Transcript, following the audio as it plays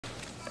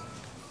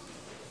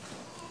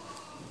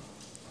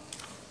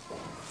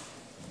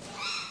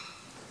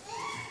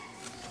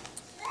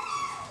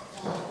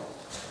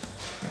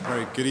All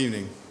right, good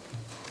evening.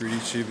 Greet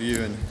each of you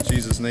in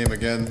Jesus' name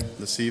again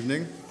this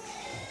evening.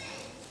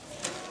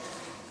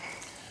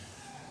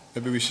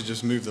 Maybe we should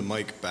just move the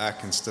mic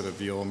back instead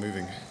of you all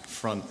moving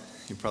front.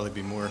 You'd probably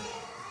be more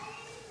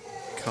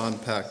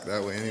compact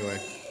that way anyway.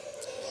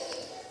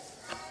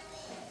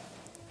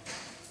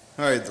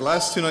 All right, the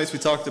last two nights we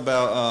talked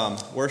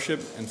about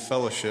worship and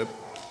fellowship,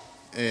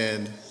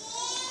 and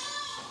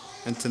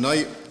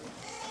tonight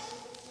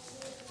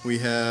we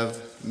have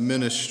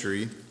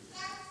ministry.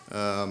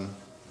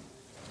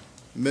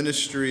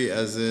 Ministry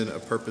as in a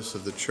purpose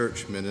of the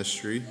church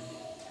ministry.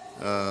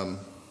 And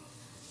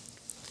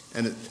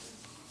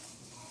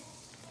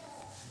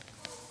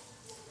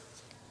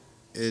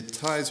it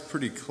ties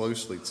pretty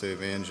closely to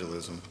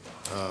evangelism,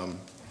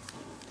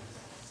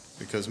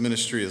 because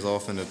ministry is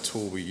often a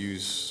tool we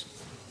use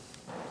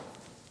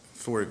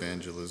for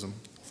evangelism.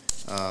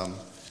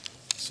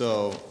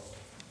 So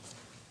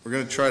we're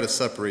going to try to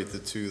separate the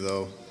two,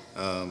 though,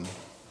 and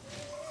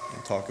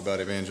talk about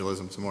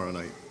evangelism tomorrow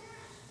night.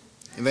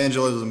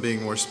 Evangelism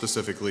being more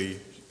specifically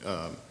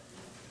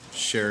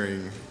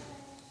sharing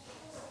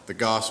the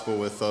gospel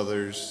with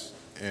others,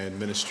 and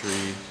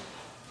ministry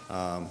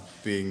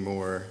being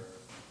more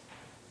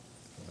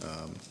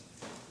I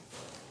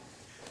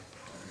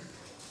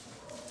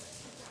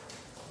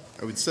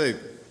would say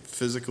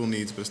physical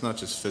needs, but it's not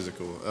just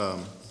physical.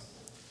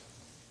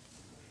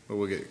 But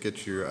we'll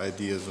get your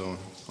ideas on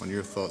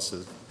your thoughts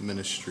of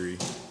ministry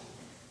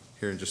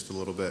here in just a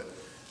little bit.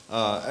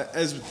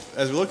 As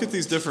we look at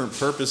these different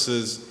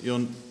purposes,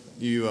 you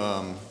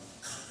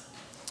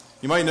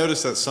might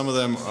notice that some of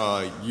them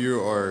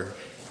you are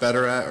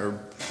better at,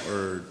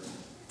 or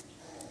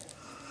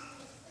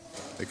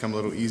they come a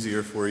little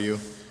easier for you,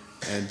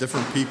 and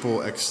different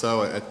people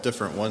excel at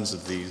different ones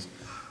of these.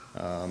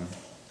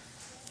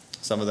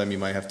 Some of them you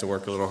might have to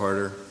work a little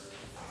harder,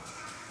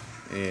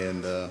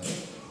 and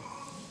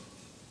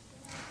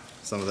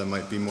some of them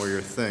might be more your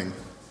thing.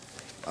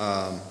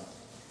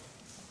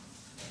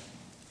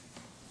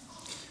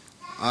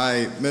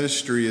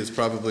 Ministry is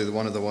probably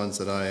one of the ones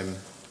that I'm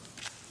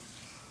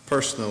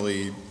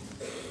personally,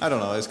 I don't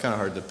know, it's kind of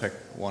hard to pick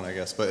one, I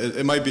guess, but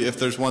it might be, if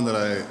there's one that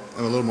I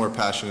am a little more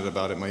passionate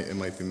about, it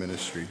might be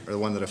ministry, or the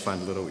one that I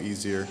find a little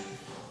easier.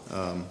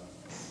 And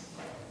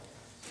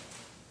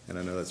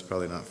I know that's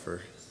probably not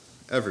for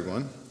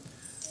everyone.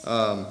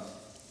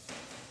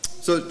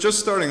 So just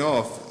starting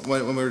off,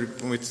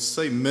 when we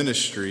say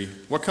ministry,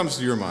 what comes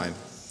to your mind?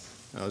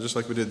 Just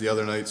like we did the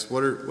other nights,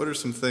 what are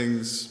some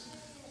things?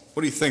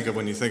 What do you think of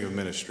when you think of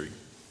ministry? It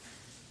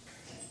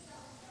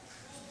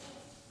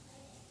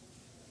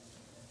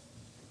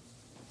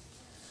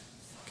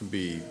can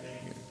be,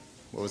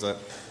 what was that?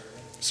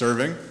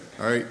 Serving,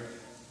 all right.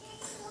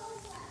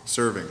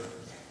 Serving.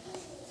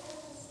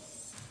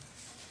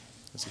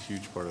 That's a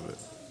huge part of it.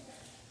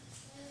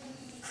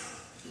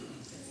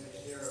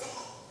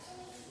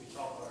 We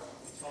talk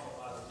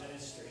about the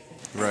ministry.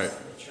 Right. In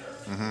the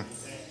church. Mm-hmm. You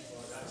think,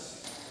 well,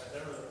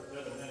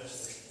 they're the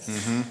ministers.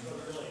 Mm-hmm. But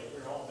really,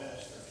 we're all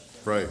ministers.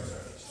 Right. To a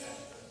certain extent.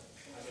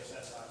 But I guess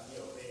that's how I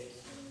feel.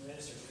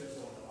 Ministers could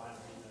go in the line of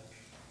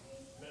being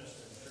a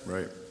minister.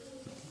 Right.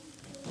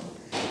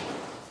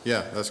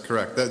 Yeah, that's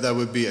correct. That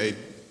would be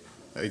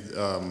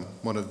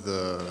one of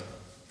the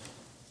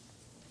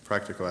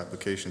practical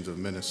applications of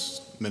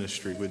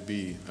ministry would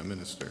be a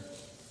minister.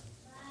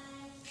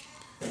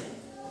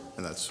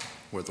 And that's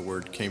where the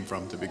word came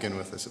from to begin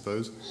with, I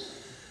suppose.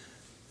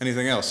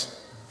 Anything else?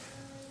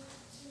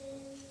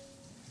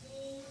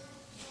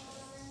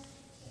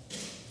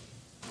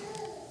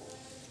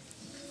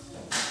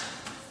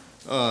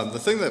 The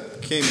thing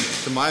that came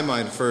to my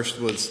mind first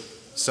was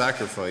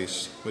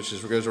sacrifice, which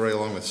goes right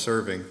along with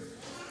serving.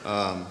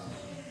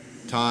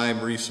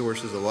 Time,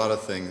 resources, a lot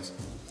of things.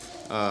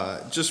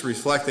 Just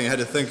reflecting, I had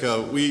to think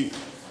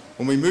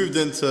when we moved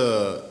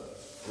into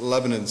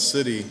Lebanon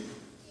City,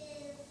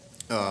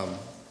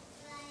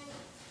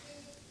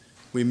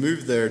 we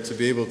moved there to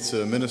be able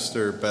to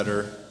minister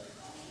better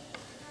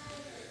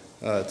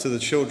to the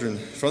children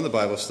from the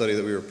Bible study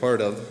that we were part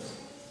of.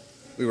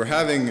 We were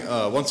having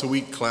once a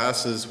week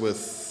classes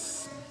with,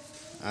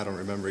 I don't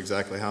remember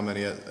exactly how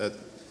many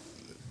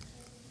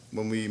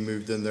when we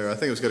moved in there. I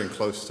think it was getting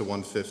close to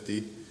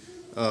 150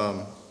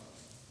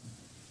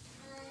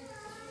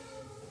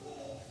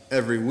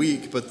 every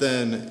week, but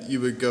then you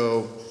would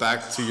go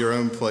back to your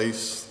own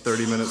place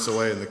 30 minutes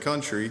away in the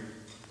country,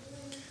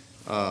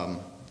 and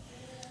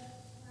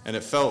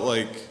it felt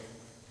like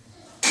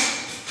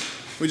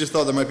we just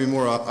thought there might be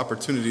more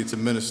opportunity to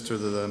minister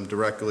to them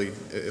directly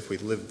if we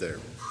lived there.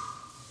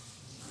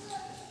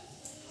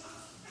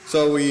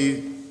 So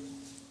we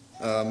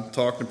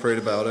talked and prayed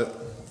about it,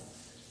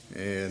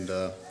 and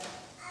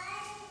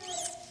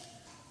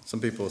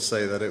some people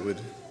say that it would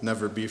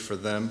never be for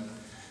them.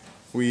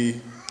 We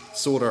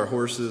sold our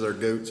horses, our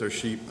goats, our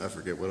sheep, I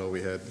forget what all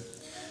we had,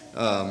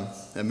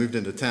 and moved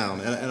into town.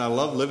 And I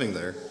love living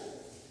there.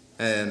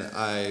 And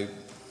I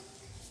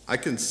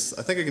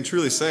think I can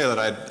truly say that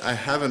I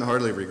haven't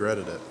hardly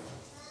regretted it.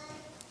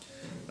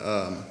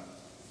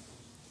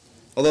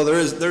 Although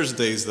there's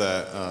days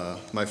that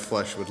my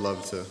flesh would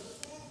love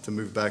to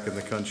move back in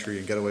the country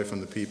and get away from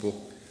the people,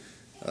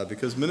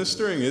 because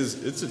ministering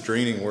it's a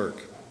draining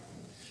work.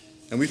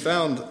 And we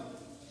found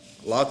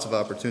lots of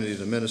opportunity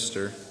to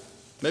minister,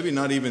 maybe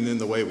not even in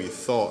the way we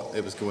thought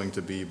it was going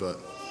to be, but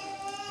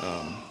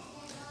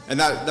and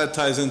that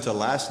ties into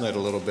last night a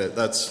little bit.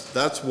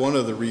 That's one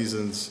of the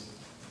reasons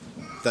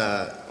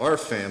that our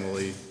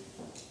family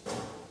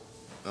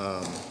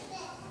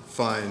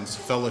finds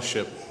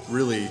fellowship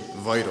really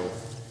vital,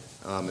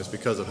 is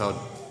because of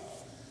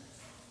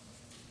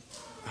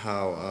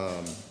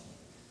how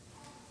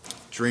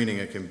draining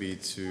it can be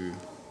to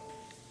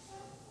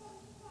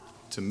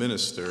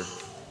minister,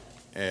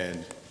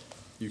 and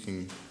you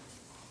can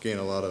gain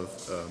a lot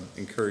of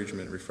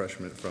encouragement,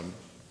 refreshment from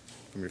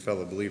your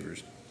fellow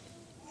believers.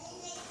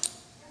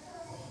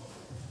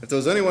 If there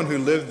was anyone who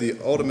lived the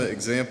ultimate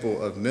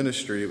example of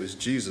ministry, it was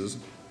Jesus.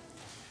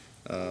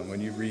 When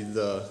you read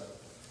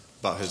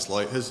about his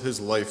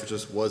life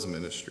just was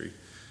ministry.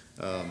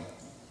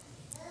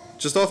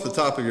 Just off the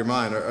top of your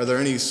mind, are there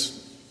any?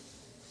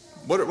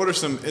 What are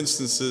some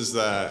instances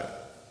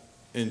that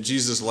in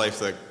Jesus' life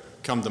that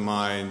come to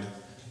mind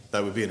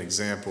that would be an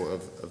example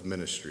of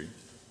ministry?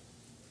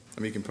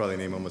 I mean, you can probably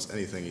name almost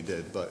anything he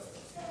did, but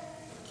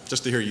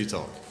just to hear you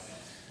talk.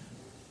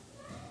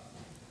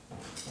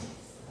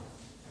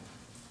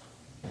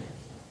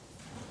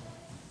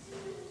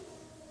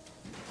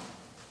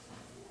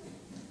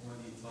 When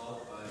he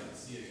taught by the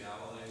Sea of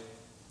Galilee.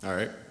 All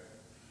right.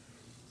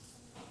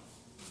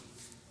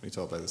 When he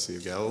taught by the Sea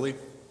of Galilee.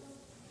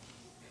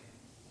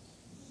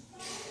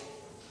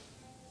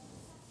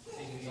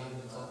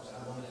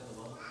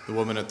 The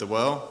woman at the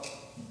well.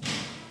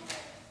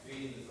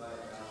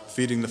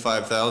 Feeding the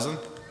 5,000.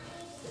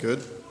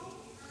 Good.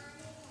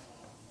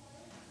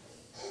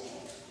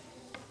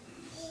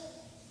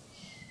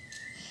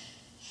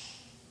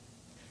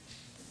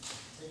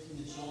 Taking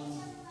the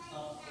children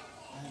up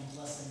and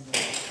blessing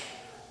them.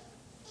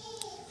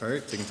 All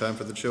right, taking time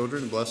for the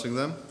children and blessing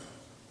them.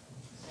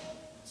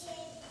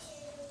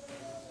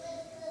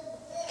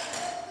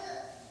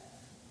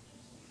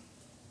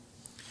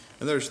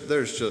 And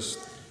there's just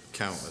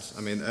countless.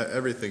 I mean,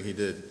 everything he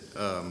did.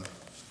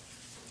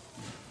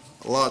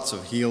 Lots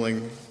of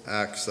healing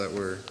acts that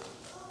were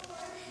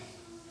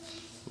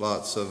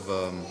lots of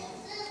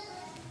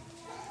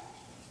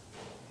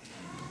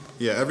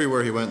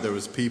everywhere he went there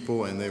was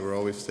people, and they were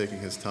always taking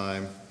his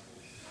time,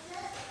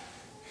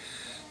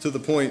 to the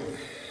point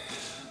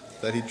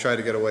that he tried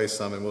to get away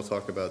some, and we'll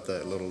talk about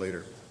that a little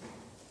later.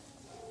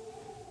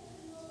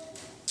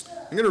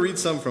 I'm going to read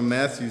some from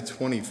Matthew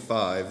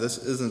 25. This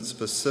isn't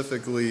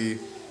specifically,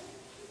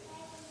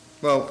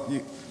 well,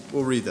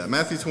 we'll read that.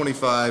 Matthew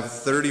 25,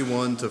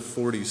 31 to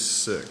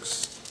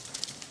 46.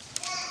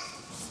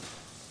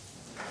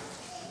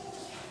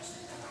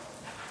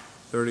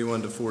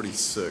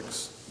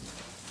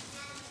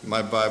 In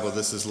my Bible,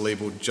 this is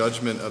labeled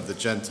Judgment of the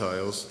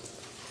Gentiles.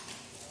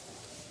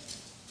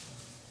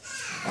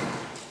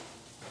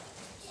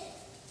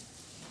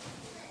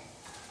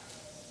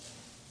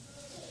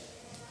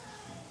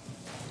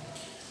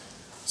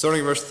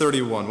 Starting at verse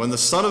 31, when the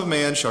Son of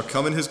Man shall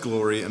come in his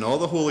glory, and all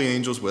the holy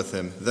angels with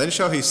him, then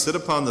shall he sit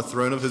upon the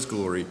throne of his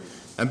glory,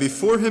 and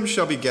before him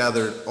shall be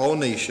gathered all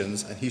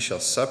nations, and he shall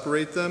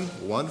separate them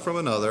one from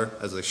another,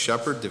 as a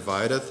shepherd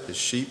divideth his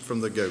sheep from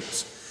the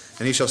goats.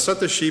 And he shall set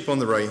the sheep on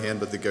the right hand,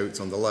 but the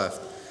goats on the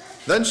left.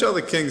 Then shall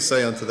the king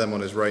say unto them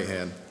on his right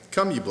hand,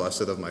 Come, ye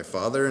blessed of my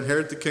Father,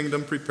 inherit the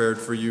kingdom prepared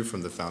for you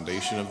from the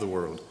foundation of the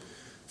world.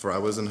 For I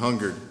was an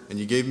hungered, and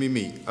ye gave me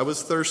meat. I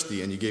was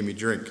thirsty, and ye gave me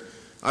drink.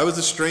 I was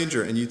a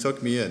stranger, and ye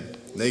took me in,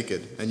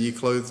 naked, and ye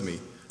clothed me.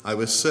 I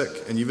was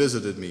sick, and ye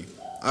visited me.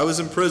 I was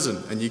in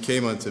prison, and ye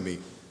came unto me.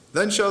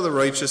 Then shall the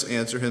righteous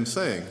answer him,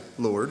 saying,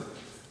 Lord,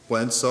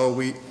 when saw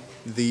we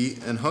thee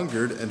and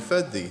hungered and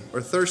fed thee,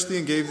 or thirsty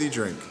and gave thee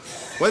drink?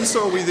 When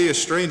saw we thee a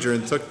stranger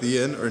and took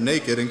thee in, or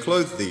naked and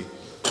clothed thee?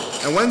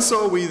 And when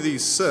saw we thee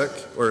sick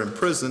or in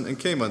prison and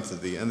came unto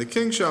thee? And the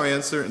king shall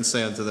answer and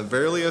say unto them,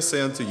 Verily I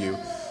say unto you,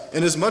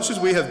 inasmuch as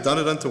we have done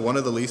it unto one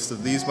of the least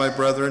of these my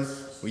brethren,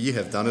 ye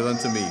have done it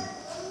unto me.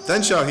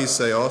 Then shall he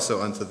say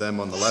also unto them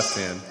on the left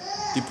hand,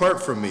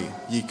 Depart from me,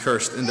 ye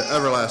cursed, into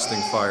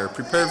everlasting fire,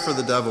 prepared for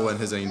the devil and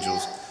his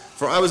angels.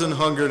 For I was an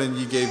hungered, and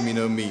ye gave me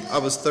no meat. I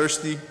was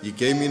thirsty, ye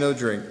gave me no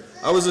drink.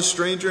 I was a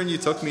stranger, and ye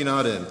took me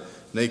not in.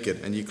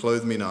 Naked, and ye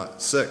clothed me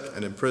not. Sick,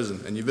 and in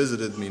prison, and ye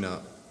visited me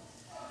not.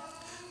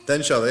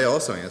 Then shall they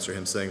also answer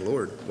him, saying,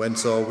 Lord, when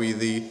saw we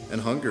thee and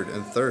hungered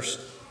and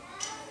thirst,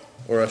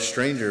 or a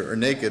stranger, or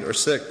naked, or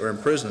sick, or in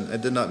prison,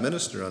 and did not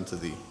minister unto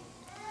thee?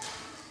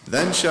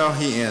 Then shall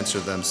he answer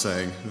them,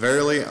 saying,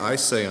 Verily I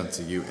say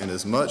unto you,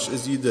 inasmuch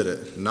as ye did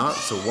it not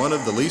to one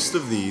of the least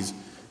of these,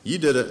 ye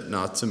did it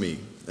not to me.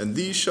 And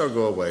these shall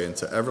go away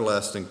into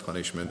everlasting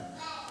punishment,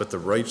 but the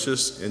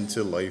righteous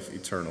into life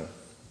eternal.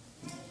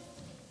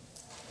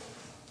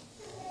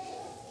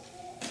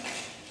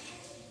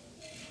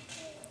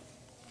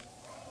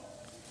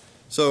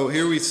 So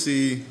here we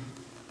see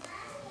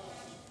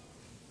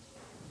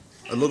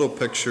a little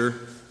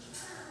picture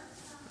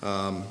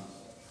of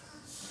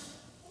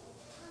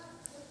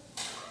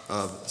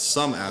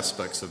some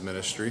aspects of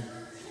ministry.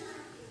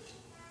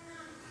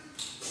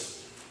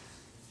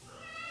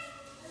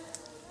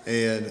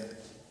 And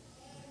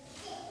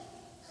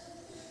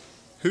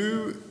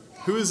who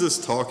is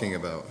this talking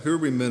about? Who are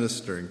we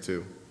ministering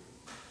to?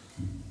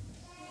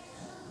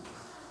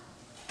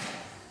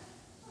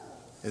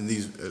 In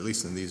these, at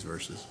least in these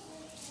verses.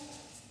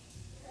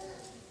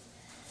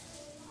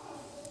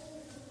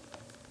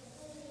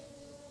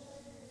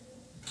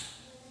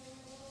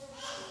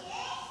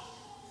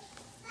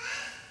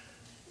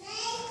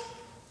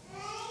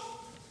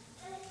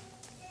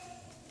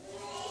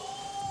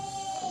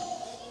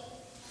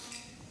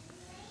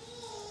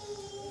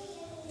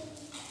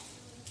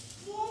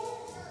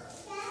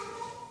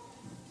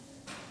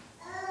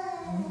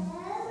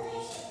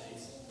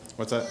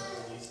 What's that?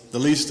 The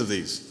least of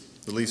these.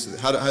 The least of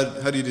these.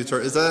 How do you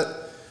determine? Is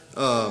that,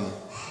 I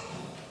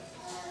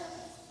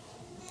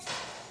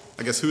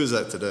guess, who is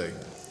that today?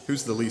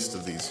 Who's the least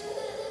of these?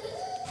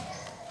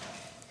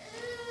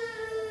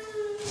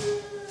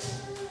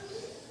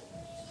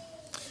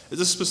 Is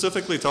this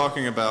specifically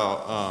talking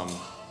about,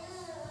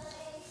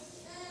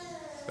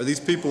 are these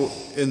people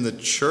in the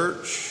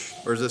church,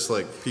 or is this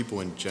like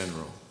people in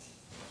general?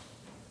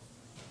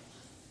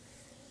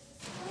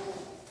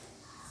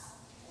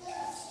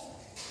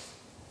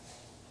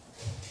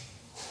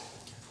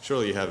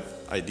 Surely you have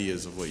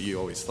ideas of what you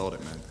always thought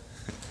it meant.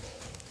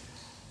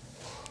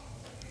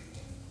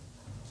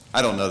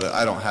 I don't know that.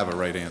 I don't have a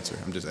right answer.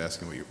 I'm just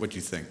asking what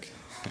you think.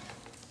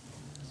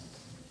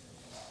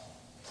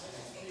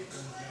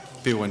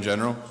 People in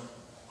general?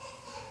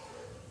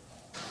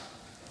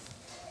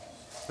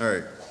 All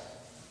right.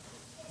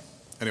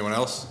 Anyone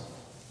else?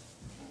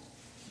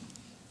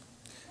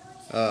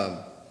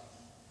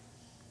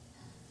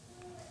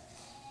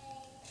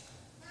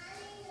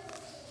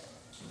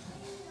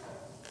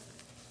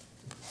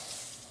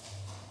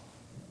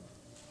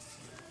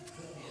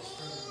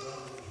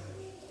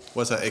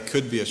 What's that? It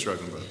could be a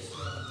struggling brother.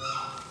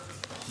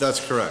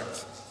 That's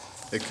correct.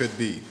 It could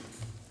be.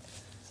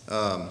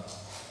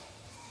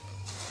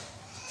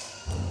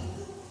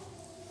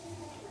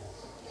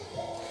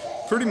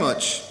 Pretty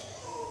much,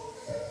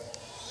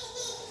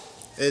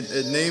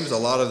 it names a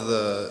lot of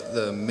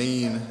the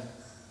main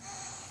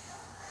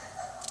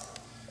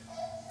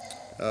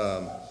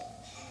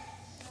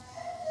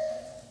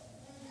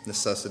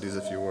necessities,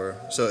 if you were.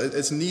 So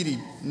it's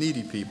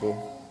needy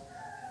people,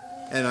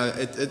 and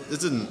it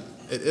isn't.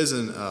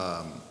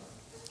 I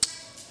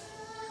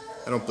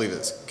don't believe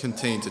it's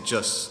contained to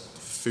just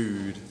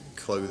food,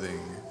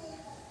 clothing,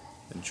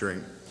 and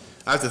drink.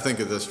 I have to think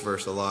of this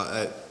verse a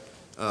lot.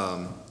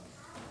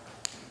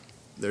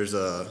 There's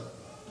a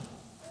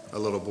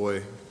little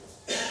boy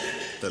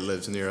that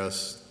lives near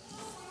us,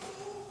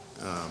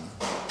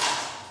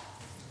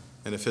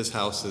 and if his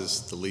house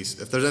is the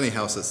least, if there's any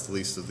house that's the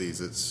least of these,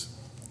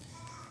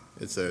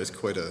 it's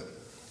quite a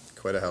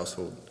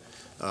household.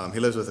 He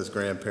lives with his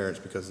grandparents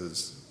because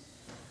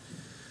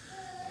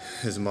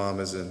his mom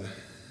is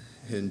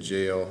in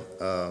jail,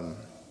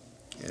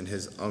 and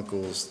his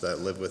uncles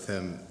that live with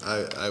him.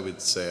 I would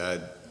say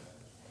I'd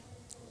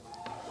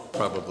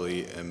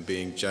probably am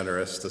being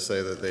generous to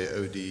say that they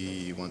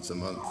OD once a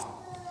month,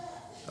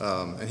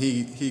 and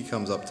he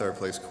comes up to our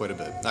place quite a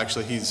bit.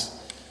 Actually, he's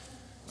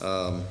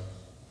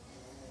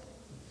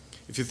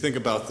if you think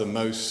about the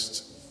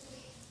most,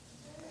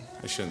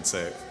 I shouldn't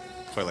say it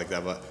quite like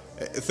that, but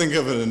think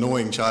of an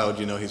annoying child.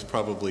 You know, he's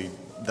probably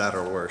that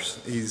or worse.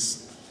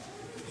 He's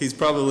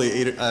probably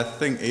 8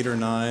 or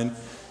 9.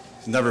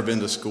 He's never been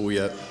to school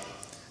yet.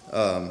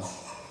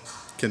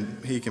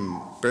 He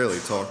can barely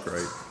talk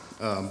right.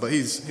 But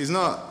he's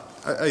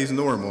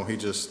normal.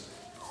 He's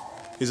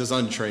as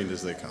untrained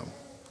as they come.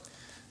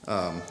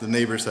 The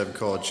neighbors have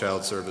called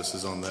child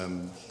services on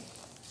them.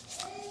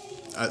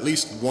 At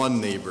least one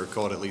neighbor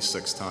called at least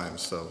 6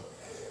 times. So,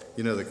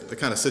 you know, the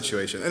kind of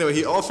situation. Anyway,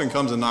 he often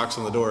comes and knocks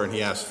on the door and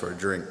he asks for a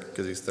drink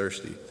because he's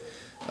thirsty.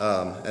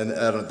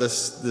 And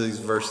these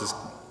verses,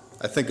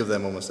 I think of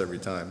them almost every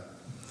time.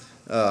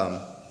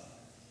 And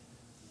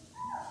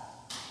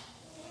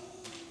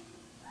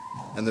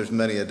there's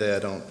many a day I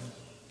don't.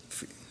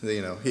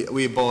 You know,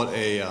 we bought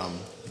a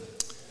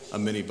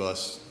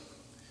minibus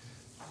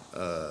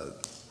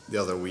the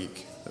other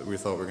week that we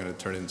thought we were going to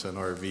turn into an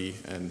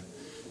RV, and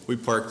we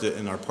parked it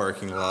in our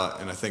parking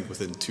lot, and I think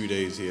within 2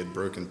 days he had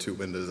broken 2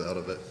 windows out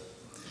of it.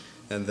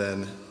 And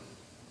then,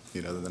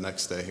 you know, the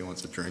next day he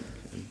wants a drink.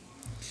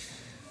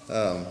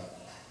 And,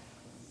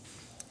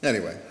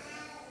 anyway.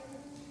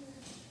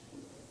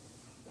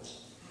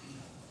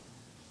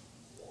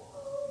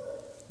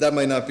 That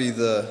might not be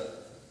the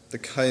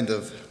kind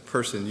of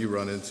person you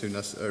run into,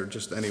 or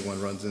just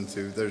anyone runs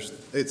into.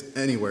 It's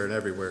anywhere and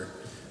everywhere.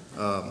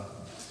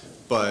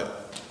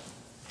 But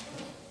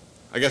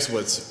I guess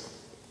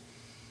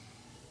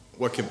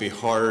what can be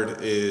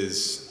hard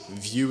is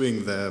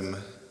viewing them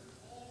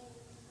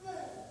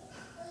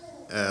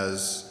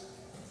as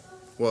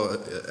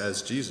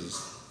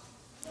Jesus.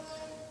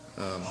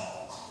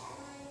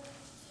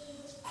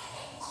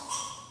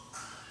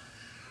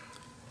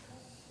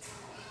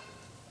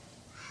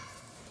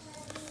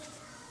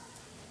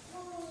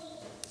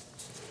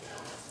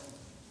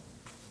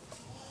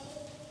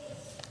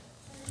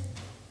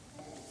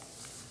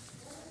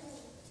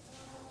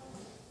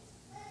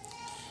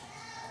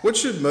 What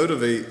should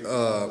motivate,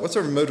 what's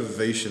our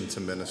motivation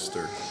to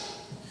minister?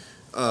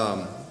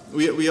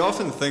 We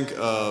often think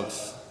of,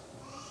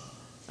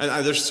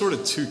 and there's sort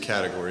of two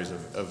categories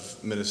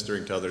of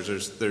ministering to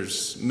others.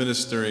 There's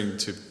ministering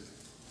to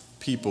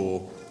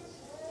people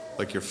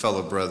like your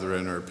fellow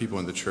brethren or people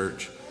in the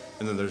church,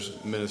 and then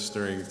there's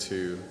ministering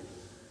to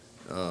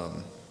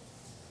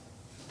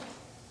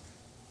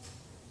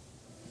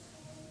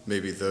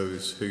maybe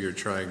those who you're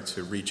trying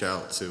to reach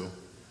out to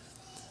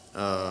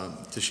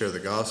share the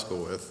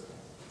gospel with.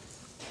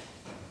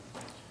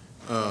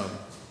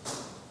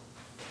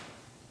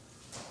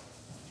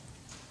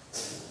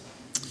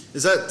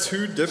 Is that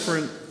two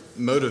different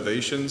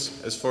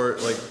motivations as far,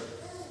 like,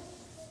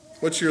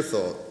 what's your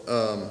thought?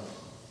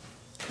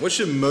 What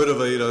should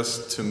motivate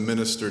us to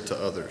minister to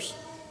others?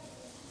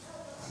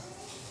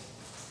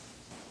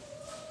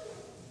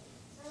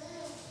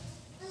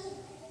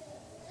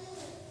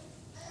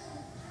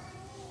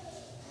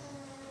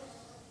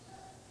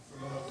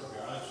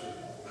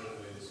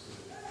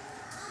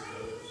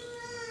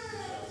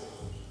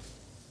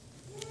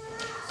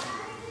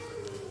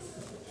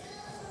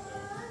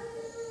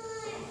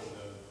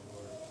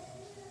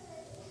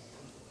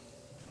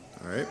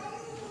 All right. And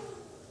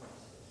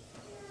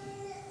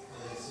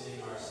then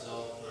seeing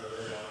ourselves where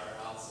we are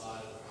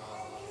outside of the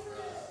cosmos for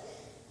us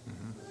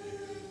would be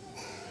a good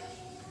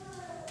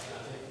motivation. And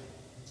I think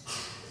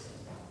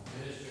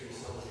ministry to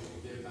someone who can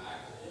give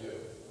back to you,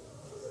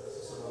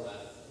 someone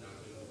that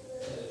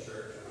in the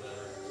church or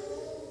whatever,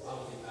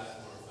 obviously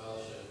pass more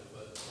fellowship,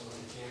 but someone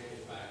who can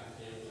give back, who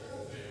can return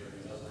the favor,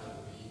 who doesn't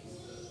have the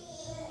means to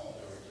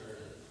return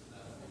it,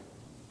 that would be a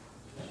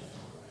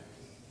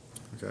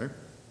motivation. Okay.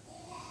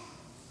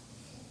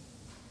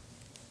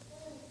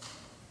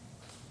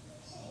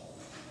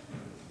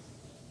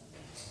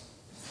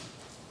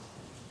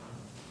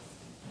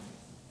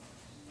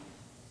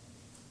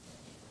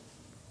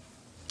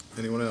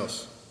 Anyone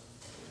else?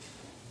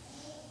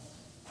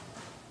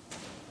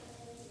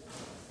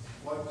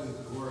 What does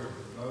the word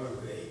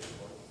motivate?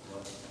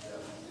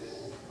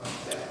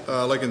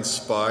 Like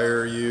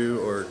inspire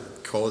you or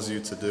cause you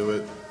to do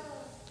it?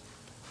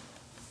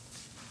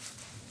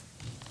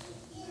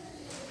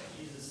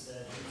 Jesus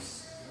said,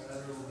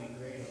 "Whoever will be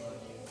great among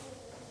you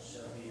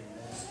shall be your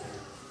minister.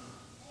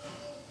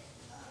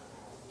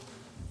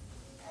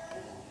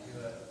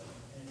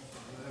 And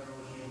whoever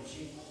will be the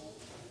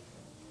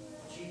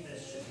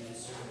chiefest should be the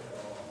servant of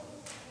all."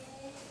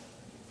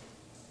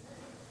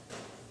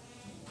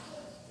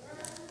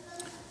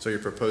 So you're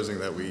proposing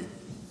that we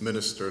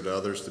minister to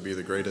others to be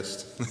the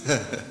greatest?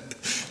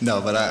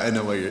 No, but I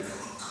know what you're.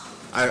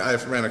 I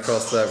ran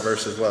across that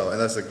verse as well,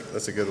 and that's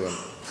a good one.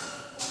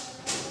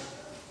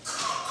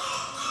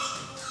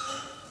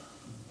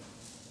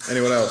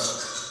 Anyone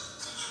else?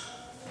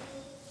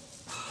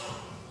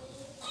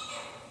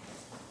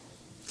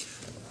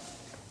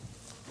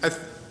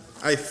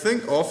 I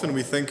think often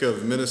we think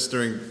of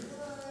ministering.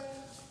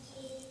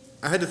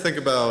 I had to think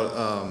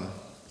about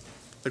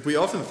like we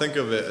often think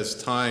of it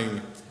as tying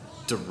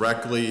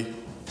directly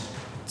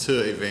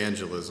to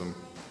evangelism.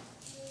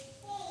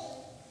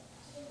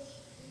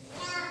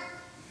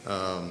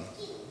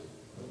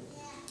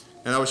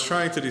 And I was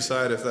trying to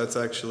decide if that's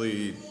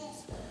actually,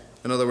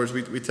 in other words,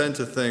 we tend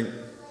to think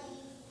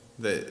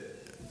that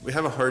we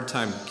have a hard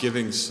time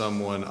giving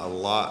someone a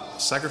lot,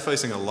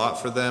 sacrificing a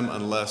lot for them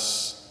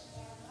unless,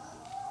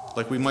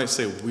 like we might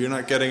say we're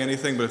not getting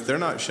anything, but if they're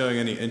not showing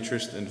any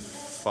interest in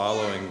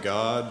following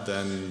God,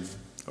 then,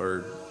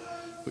 and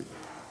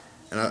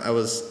I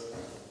was,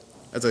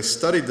 as I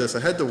studied this, I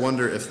had to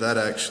wonder if that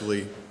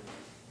actually,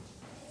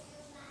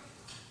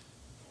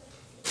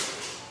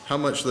 how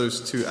much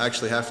those two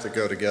actually have to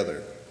go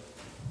together.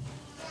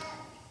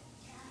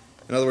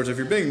 In other words, if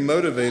you're being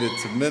motivated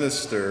to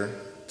minister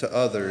to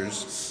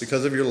others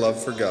because of your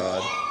love for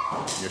God,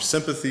 your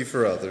sympathy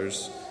for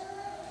others,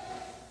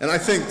 and I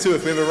think too,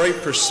 if we have a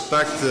right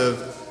perspective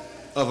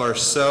of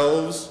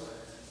ourselves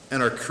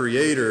and our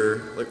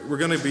Creator, like we're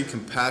going to be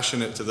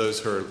compassionate to those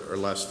who are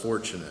less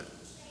fortunate.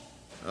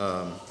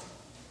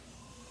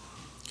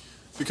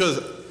 Because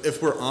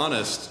if we're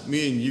honest,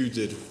 me and you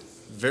did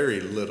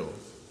very little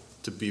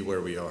to be where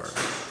we are.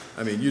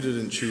 I mean, you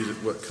didn't choose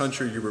what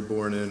country you were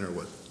born in or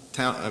what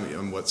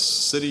town, what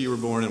city you were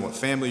born in, what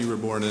family you were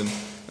born in.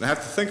 And I have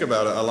to think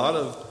about it. A lot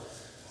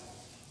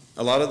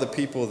of the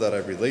people that I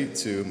relate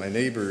to, my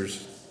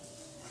neighbors,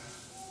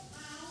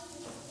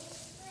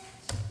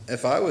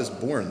 if I was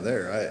born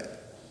there,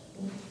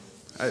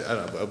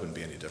 I wouldn't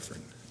be any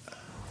different.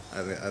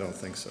 I don't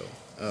think so.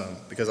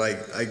 Because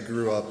I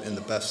grew up in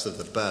the best of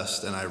the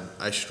best, and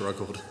I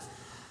struggled.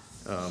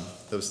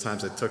 Those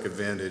times I took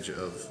advantage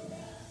of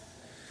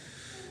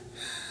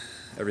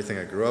everything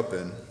I grew up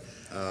in.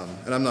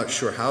 And I'm not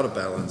sure how to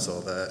balance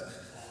all that.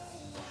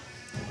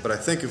 But I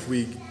think if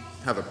we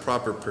have a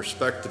proper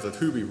perspective of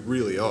who we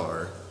really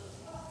are,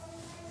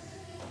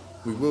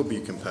 we will be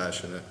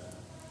compassionate.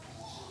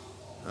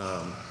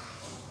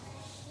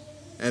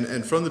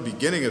 And from the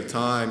beginning of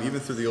time, even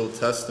through the Old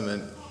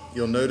Testament,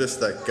 you'll notice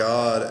that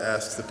God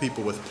asks the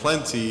people with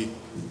plenty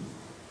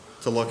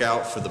to look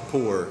out for the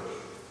poor,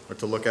 or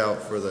to look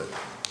out for the,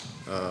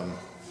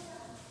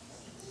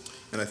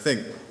 and I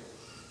think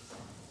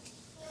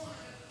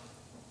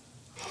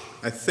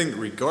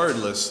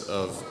regardless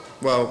of,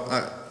 well,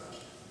 I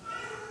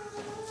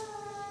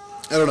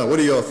don't know, what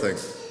do you all think?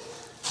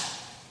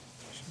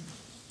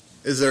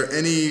 Is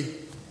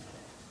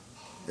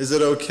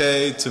it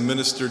okay to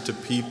minister to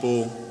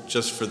people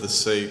just for the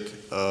sake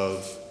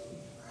of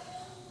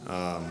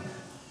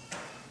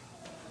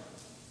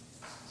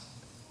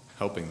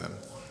helping them?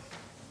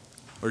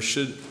 Or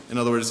in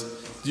other words,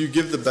 do you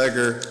give the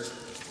beggar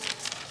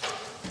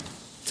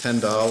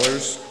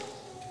 $10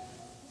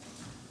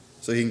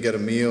 so he can get a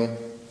meal,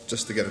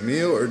 just to get a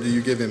meal, or do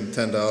you give him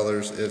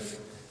 $10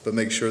 but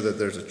make sure that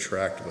there's a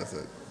tract with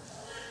it?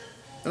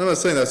 And I'm not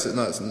saying that's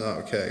not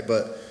okay,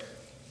 but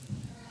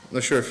I'm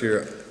not sure if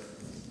you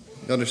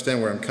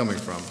understand where I'm coming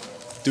from.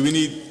 Do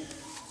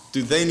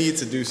they need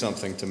to do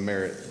something to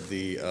merit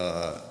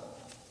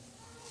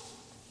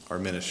our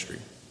ministry?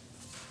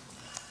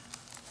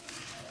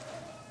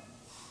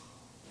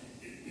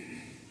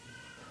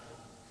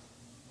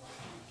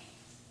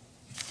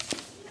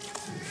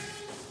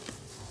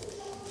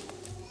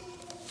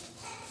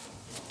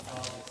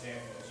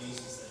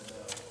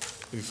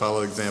 If you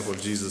follow the example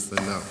of Jesus,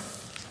 then no.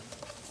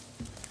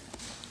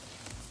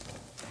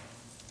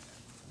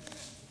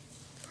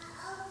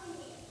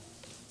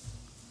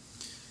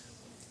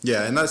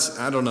 Yeah, and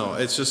I don't know,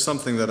 it's just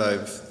something that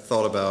I've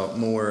thought about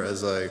more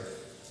because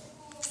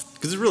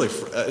it's really,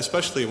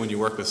 especially when you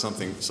work with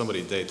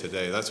somebody day to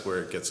day, that's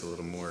where it gets a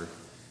little more,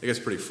 it gets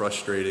pretty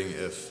frustrating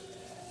if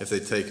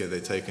they take it, they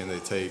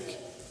take.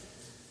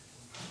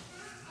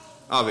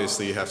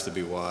 Obviously, you have to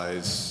be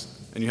wise,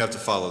 and you have to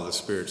follow the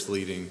Spirit's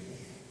leading.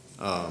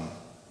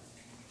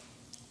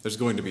 There's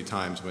going to be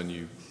times when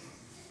you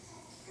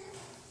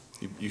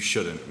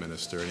shouldn't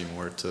minister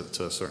anymore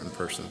to a certain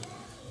person,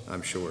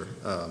 I'm sure.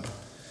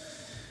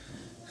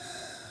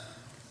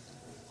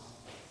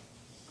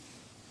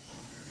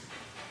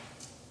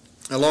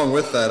 Along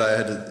with that,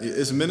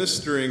 is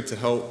ministering to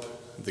help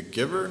the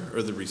giver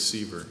or the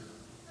receiver?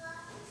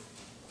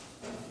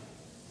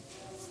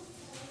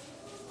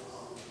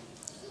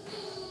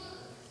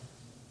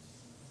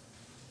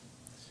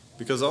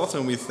 Because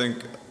often we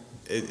think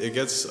it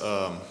gets,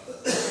 well,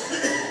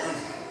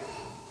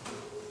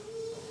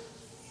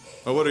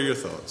 what are your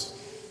thoughts?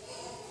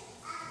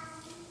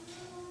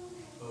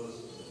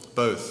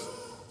 Both.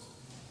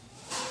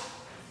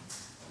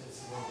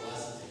 It's more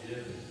blessed to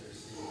give than to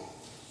receive.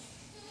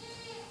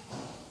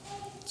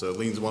 So it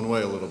leans one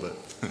way a little bit.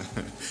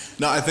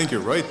 No, I think you're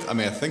right. I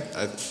mean,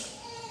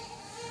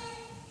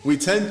 we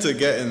tend to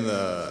get in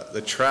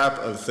the trap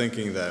of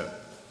thinking that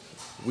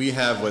we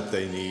have what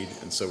they need,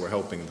 and so we're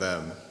helping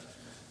them.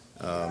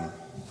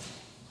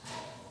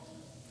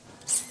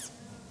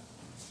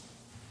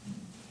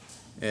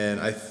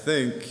 And I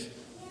think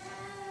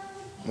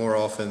more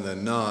often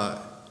than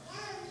not,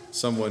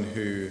 someone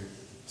who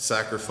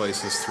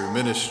sacrifices through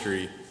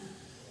ministry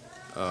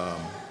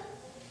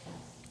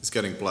is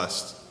getting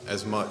blessed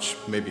as much,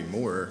 maybe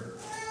more.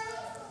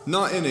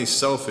 Not in a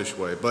selfish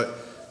way, but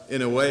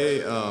in a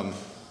way,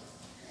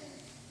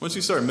 once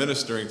you start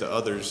ministering to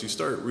others, you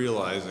start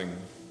realizing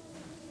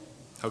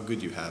how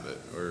good you have it,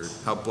 or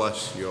how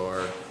blessed you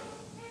are.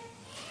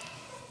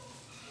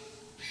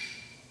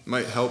 It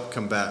might help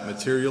combat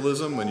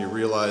materialism when you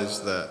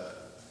realize that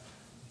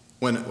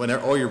when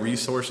all your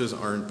resources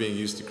aren't being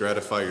used to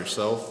gratify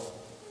yourself.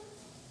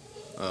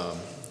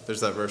 There's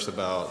that verse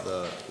about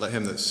let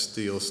him that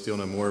steals steal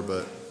no more,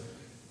 but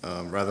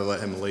rather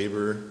let him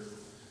labor.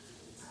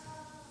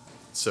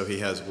 So he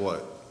has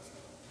what?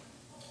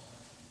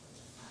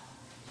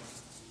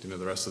 Do you know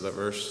the rest of that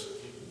verse?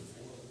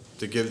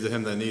 To give to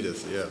him that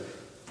needeth, yeah.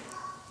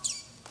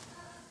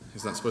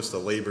 He's not supposed to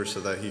labor so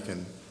that he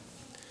can.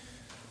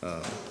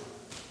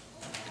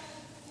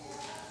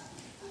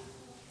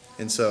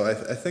 And so I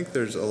think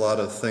there's a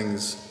lot of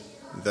things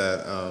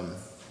that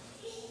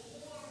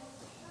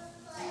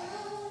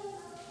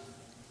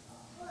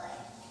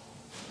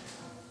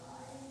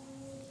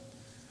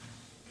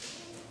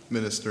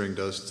ministering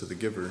does to the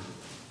giver.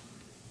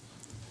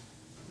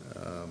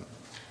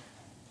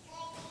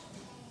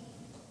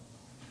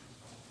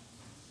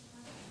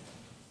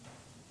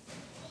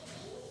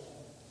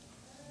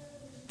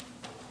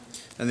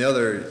 And the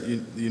other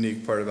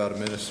unique part about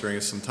ministering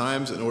is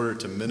sometimes in order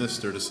to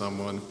minister to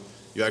someone,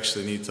 you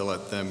actually need to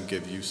let them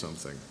give you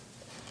something.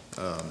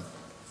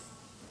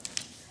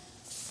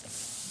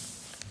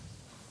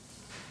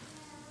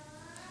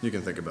 You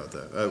can think about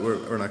that.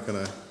 We're not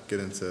going to get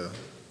into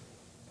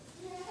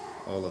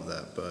all of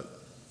that, but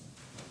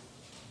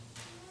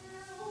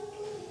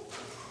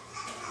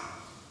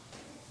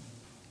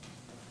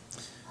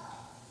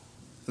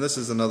and this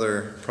is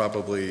another,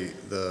 probably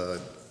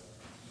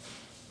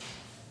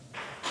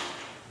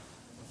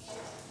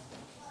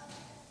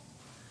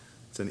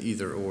it's an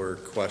either-or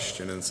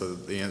question, and so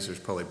the answer is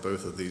probably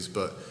both of these.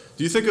 But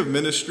do you think of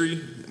ministry,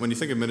 when you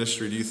think of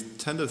ministry, do you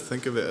tend to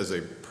think of it as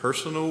a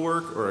personal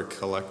work or a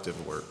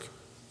collective work?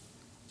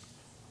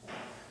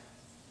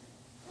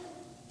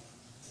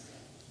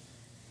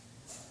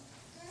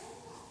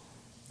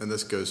 and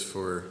this goes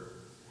for,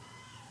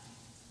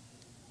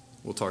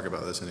 we'll talk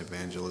about this in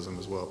evangelism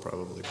as well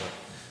probably,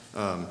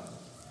 but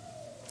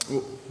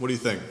what do you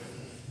think?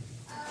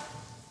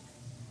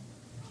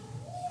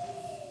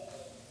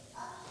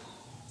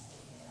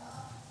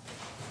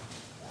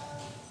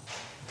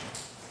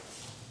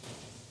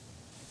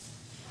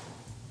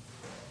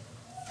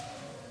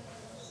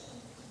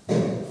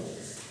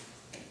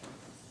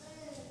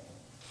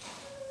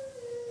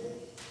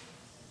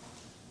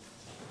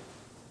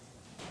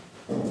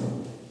 I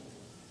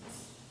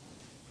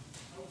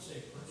would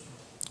say personal.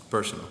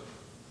 Personal.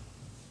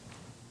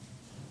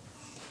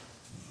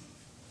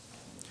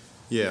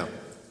 Yeah,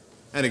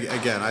 and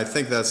again, I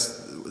think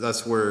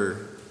that's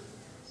where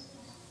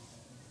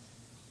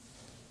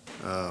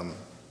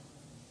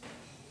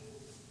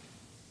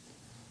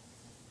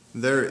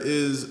there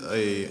is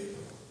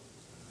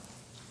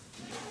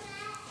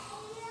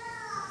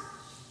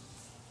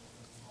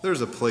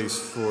there's a place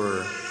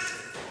for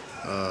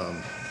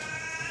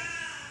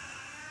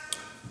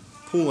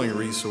pooling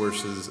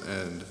resources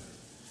and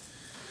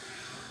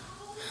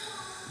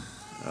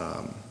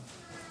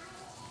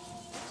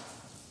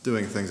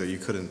doing things that you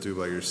couldn't do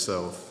by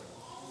yourself.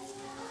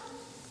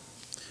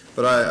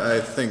 But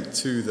I think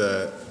too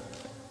that,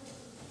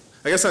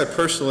 I guess I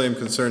personally am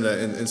concerned that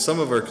in some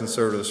of our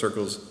conservative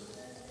circles,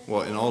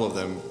 well, in all of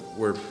them,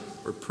 we're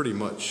pretty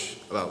much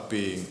about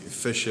being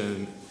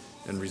efficient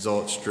and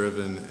results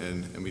driven,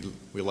 and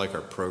we like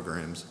our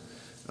programs.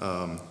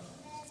 And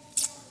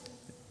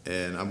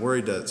I'm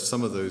worried that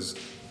some of those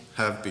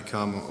have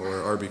become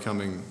or are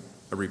becoming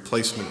a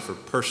replacement for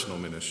personal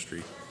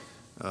ministry.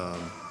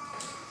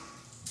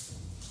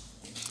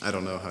 I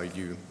don't know how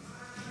you.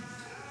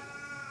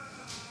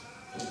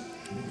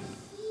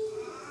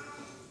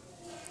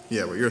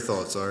 Yeah, what your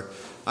thoughts are.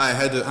 I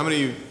had to. Have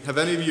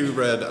any of you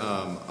read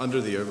Under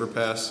the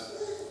Overpass?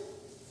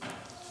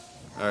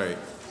 All right,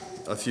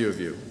 a few of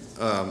you.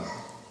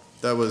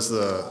 That was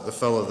the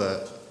fellow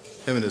that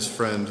him and his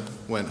friend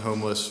went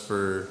homeless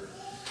for,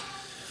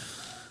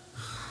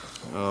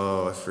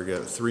 I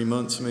forget, 3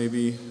 months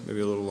maybe a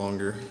little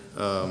longer.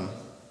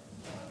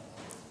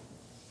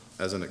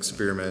 As an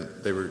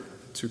experiment, they were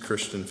two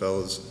Christian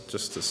fellows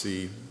just to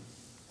see.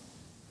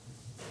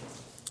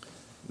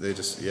 They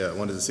just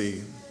wanted to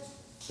see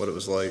what it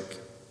was like,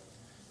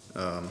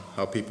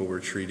 how people were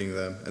treating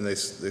them, and they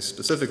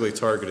specifically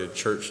targeted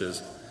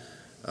churches.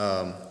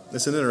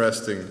 It's an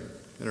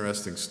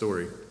interesting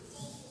story.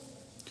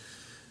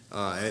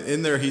 And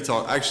in there he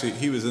talked. Actually,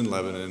 he was in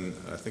Lebanon.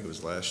 I think it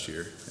was last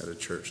year at a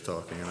church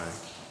talking, and I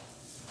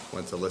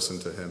went to listen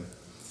to him.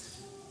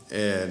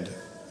 And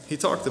he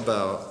talked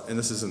about, and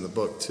this is in the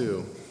book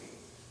too.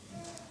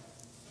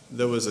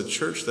 There was a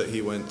church that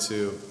he went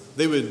to.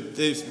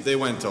 They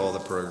went to all the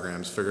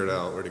programs, figured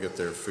out where to get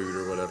their food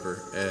or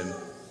whatever, and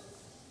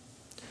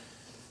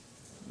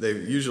they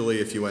usually,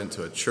 if you went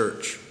to a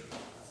church,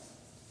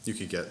 you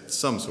could get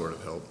some sort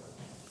of help,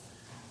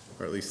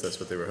 or at least that's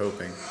what they were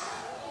hoping.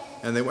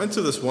 And they went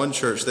to this one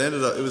church. They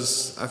ended up, it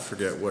was, I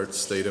forget what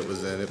state it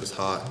was in. It was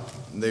hot.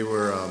 And they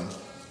were,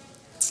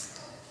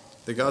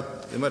 they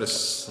might have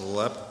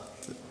slept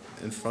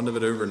in front of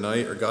it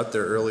overnight or got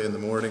there early in the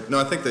morning. No,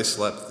 I think they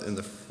slept in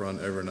the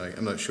front overnight.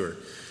 I'm not sure.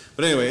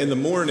 But anyway, in the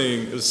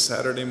morning, it was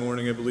Saturday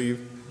morning, I believe.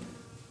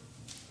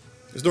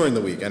 It was during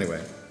the week,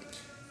 anyway.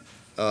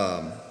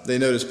 They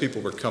noticed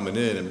people were coming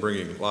in and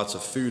bringing lots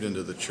of food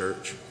into the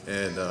church,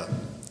 and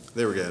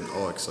they were getting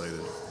all excited.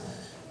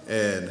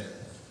 And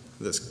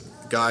this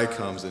guy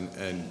comes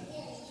and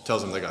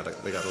tells them they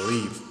gotta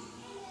leave.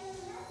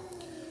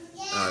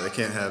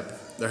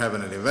 They're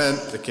having an event.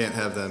 They can't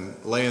have them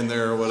laying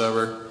there or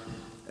whatever.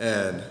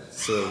 And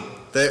so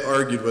they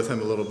argued with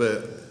him a little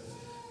bit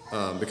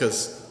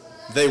because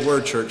they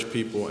were church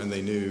people and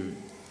they knew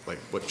like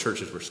what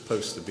churches were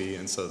supposed to be.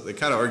 And so they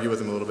kind of argued with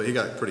him a little bit. He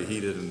got pretty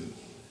heated, and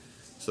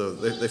so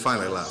they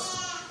finally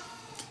left.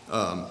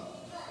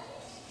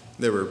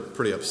 They were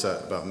pretty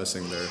upset about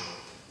missing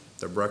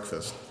their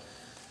breakfast.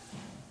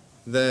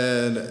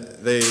 Then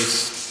they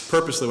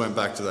purposely went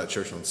back to that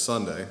church on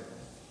Sunday.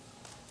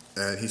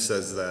 And he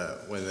says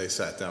that when they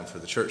sat down for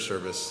the church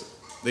service,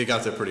 they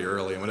got there pretty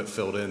early, and when it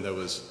filled in, there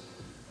was,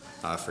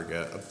 I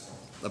forget,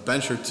 a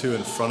bench or two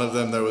in front of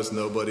them. There was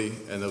nobody,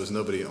 and there was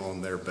nobody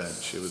on their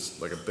bench. It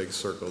was like a big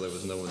circle. There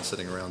was no one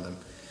sitting around them.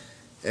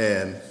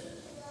 And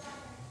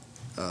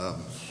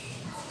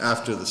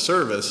after the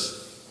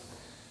service,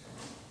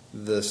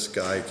 this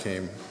guy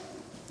came,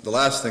 the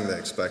last thing they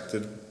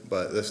expected,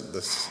 but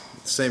this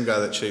same guy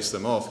that chased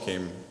them off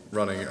came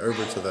running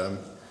over to them,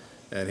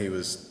 and he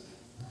was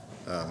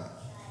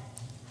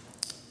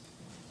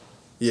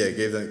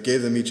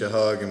gave them each a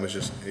hug, and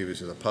he was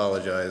just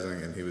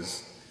apologizing, and he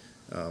was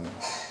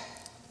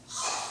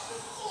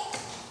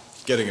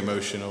getting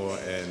emotional,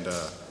 and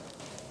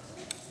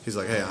he's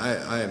like, "Hey,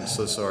 I am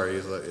so sorry."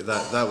 He's like,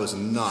 that was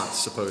not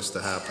supposed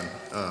to happen.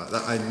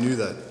 I knew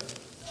that.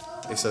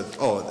 They said,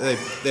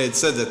 they had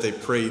said that they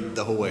prayed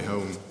the whole way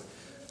home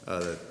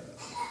that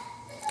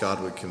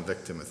God would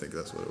convict him. I think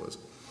that's what it was.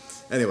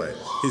 Anyway,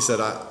 he said,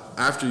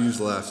 after you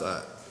left,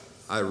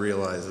 I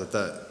realized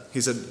that he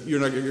said, you're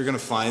going to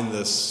find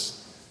this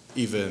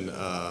even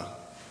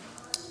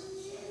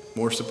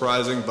more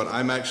surprising, but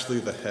I'm actually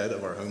the head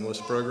of our homeless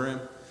program.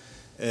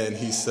 And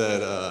he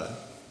said,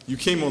 you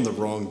came on the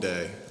wrong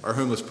day. Our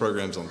homeless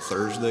program's on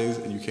Thursdays,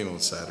 and you came on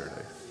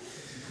Saturday.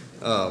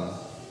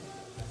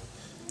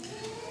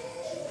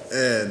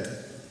 And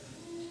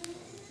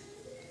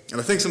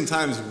I think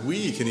sometimes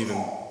we can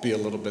even be a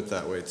little bit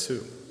that way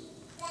too.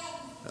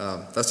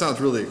 That sounds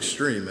really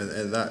extreme,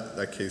 and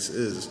that case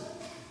is.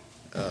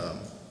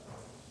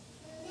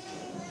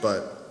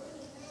 But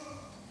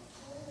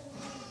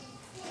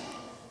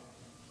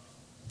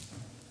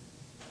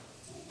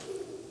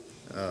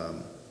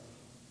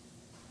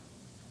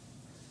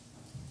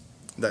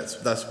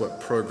that's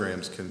what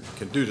programs can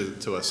do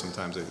to us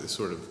sometimes. They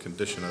sort of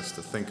condition us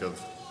to think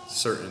of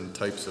certain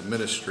types of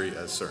ministry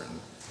as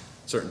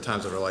certain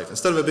times of our life,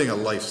 instead of it being a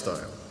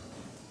lifestyle.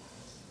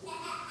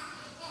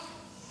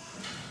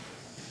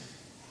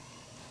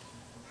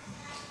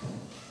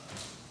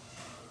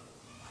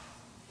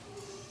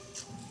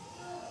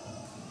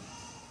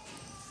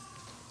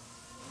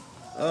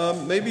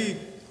 Maybe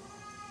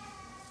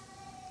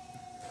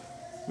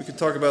we could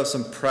talk about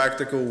some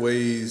practical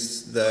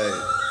ways that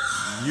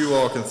you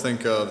all can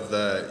think of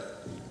that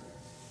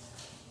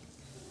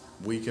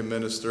we can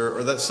minister,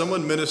 or that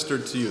someone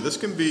ministered to you. This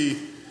can be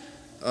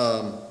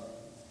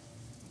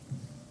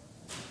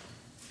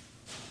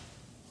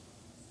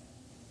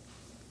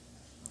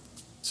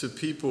to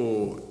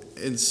people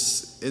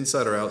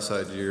inside or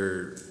outside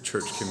your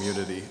church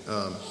community.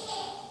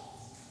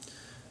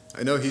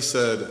 I know he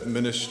said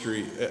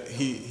ministry.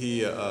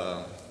 He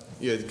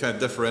had kind of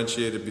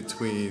differentiated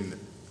between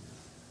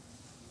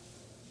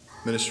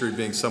ministry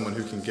being someone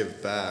who can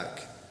give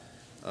back.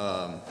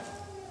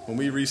 When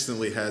we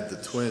recently had the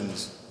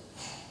twins,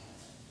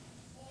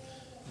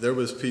 there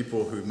was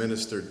people who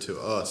ministered to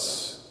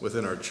us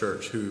within our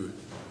church who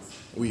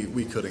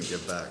we couldn't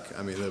give back.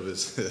 I mean, it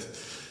was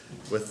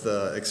with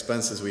the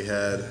expenses we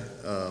had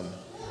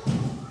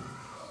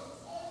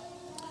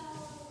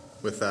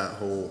with that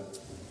whole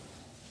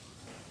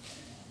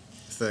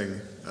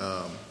thing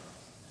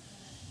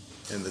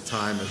and the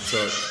time it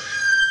took.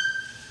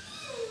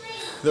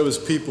 There was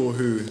people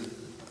who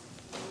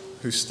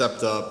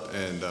stepped up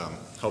and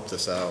helped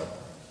us out.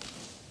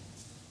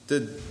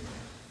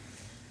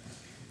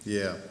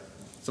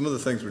 Some of the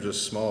things were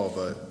just small,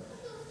 but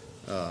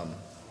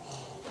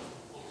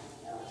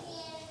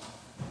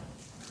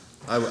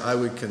I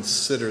would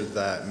consider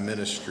that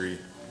ministry.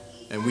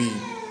 And we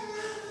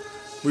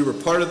were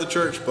part of the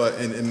church, but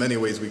in many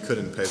ways we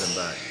couldn't pay them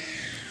back.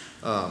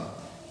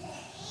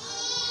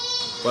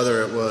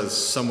 Whether it was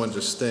someone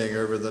just staying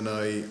over the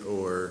night,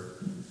 or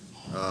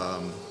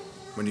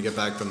when you get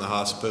back from the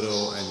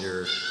hospital and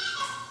your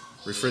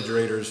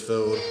refrigerator is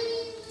filled.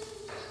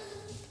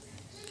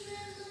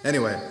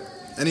 Anyway,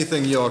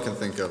 anything you all can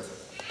think of.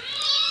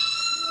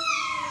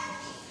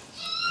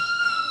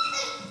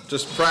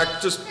 Just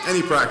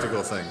any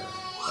practical thing.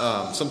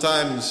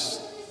 Sometimes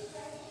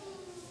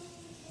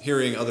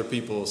hearing other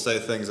people say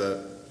things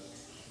that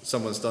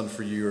someone's done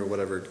for you or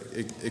whatever,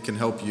 it can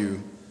help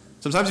you.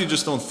 Sometimes you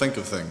just don't think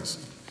of things.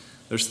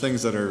 There's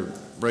things that are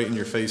right in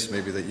your face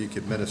maybe that you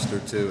could minister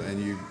to, and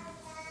you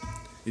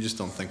just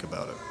don't think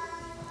about it.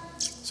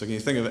 So can you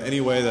think of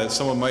any way that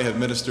someone might have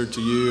ministered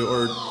to you,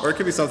 or it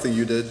could be something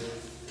you did?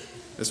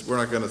 We're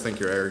not going to think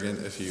you're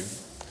arrogant if you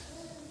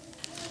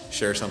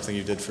share something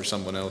you did for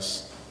someone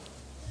else.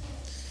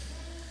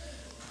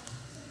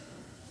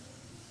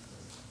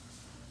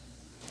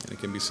 And it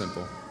can be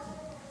simple.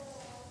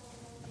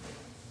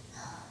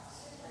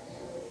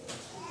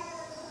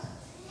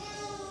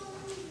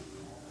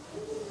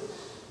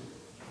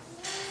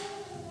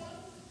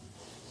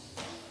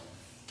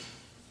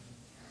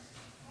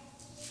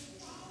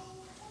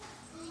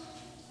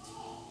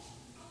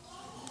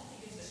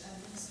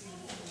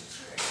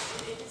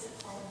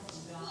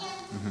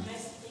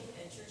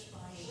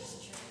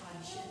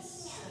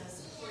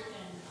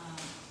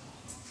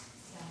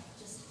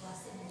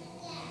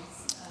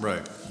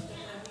 Right.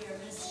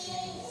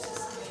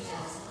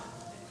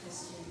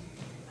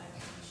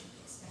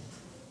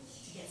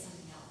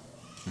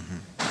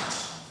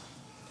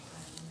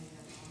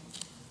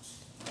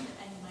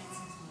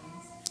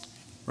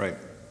 Right.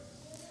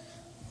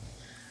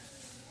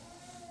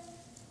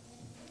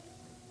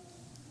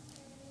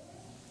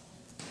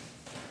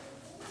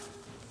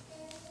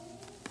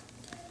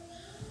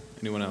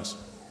 Anyone else?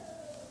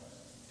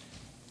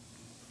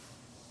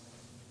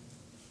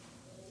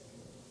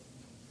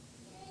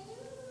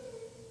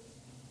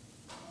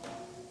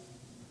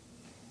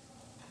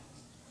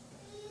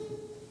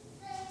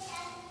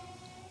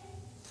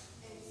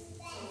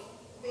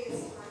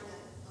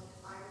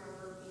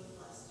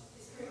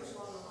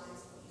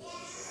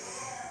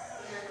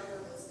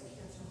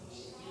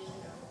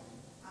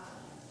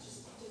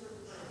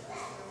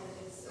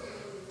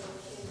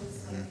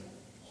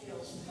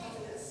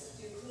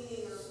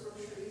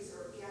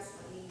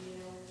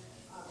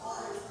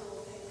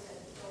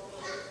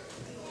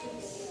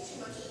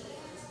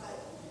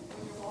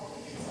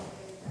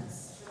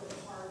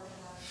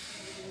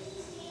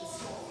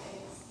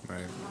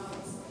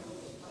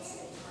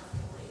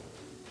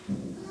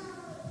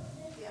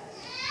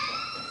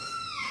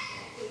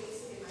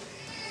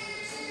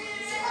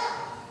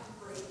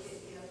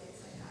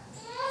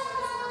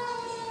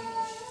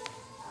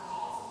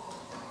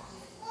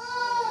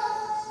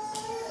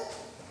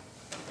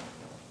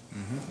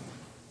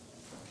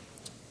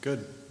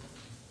 Good.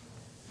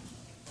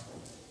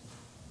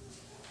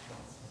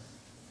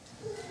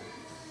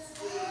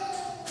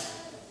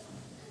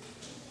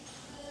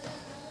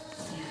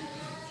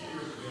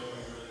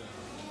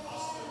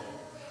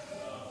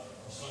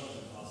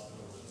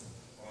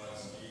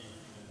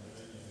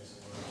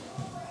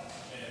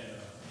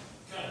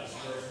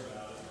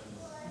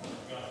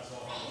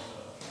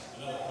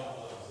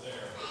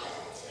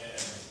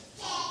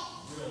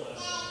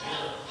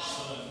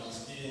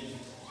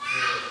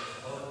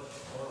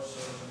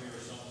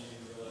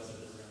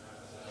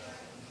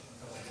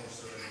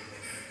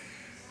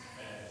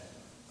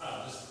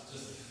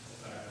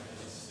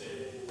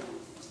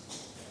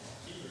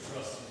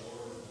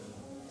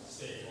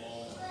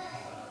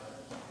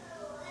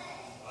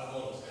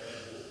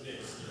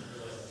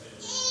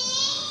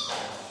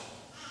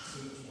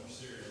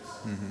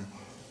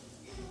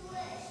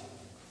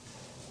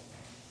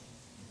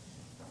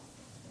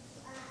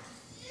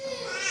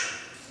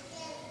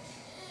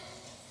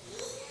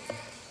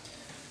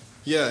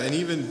 Yeah, and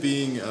even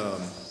being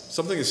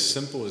something as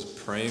simple as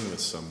praying with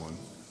someone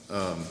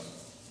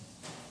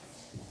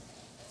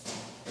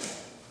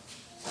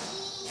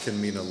can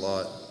mean a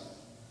lot.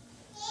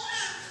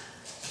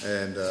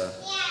 And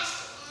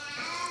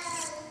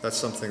that's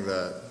something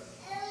that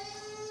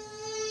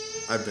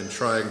I've been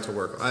trying to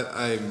work.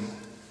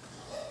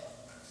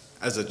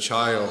 As a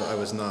child, I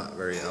was not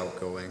very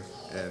outgoing,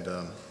 and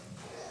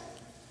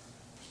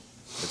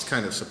it's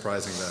kind of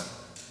surprising that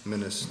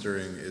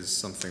ministering is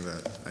something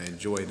that I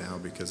enjoy now,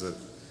 because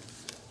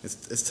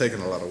it's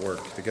taken a lot of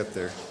work to get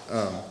there.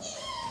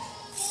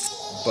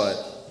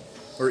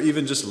 Or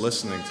even just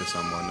listening to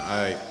someone.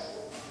 I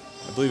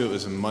believe it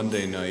was a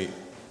Monday night.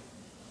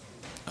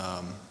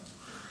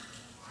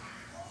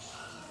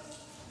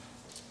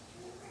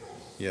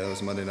 Yeah, it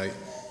was Monday night.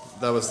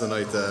 That was the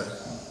night that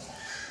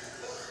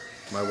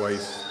my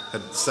wife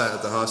had sat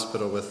at the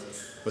hospital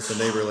with the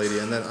neighbor lady,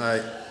 and then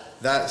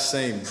that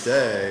same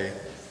day,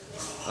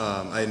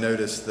 I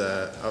noticed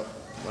that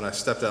when I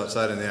stepped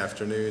outside in the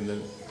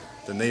afternoon,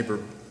 the neighbor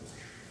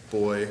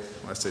boy,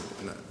 I say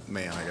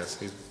man, I guess,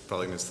 he's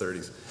probably in his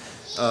 30s,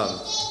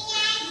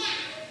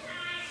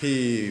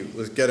 he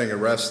was getting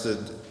arrested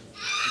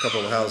a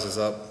couple of houses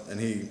up, and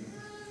he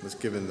was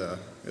given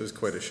it was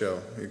quite a show.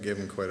 He gave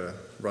him quite a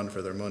run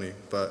for their money,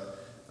 but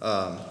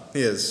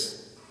he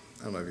is,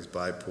 I don't know if he's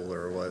bipolar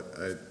or what,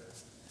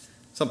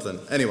 something.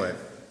 Anyway,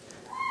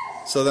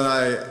 so then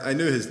I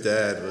knew his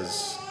dad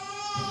was,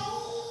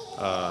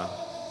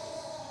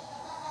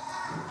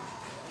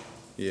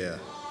 he's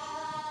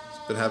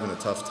been having a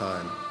tough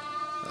time.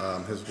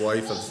 His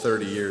wife of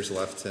 30 years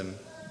left him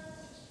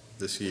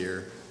this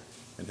year,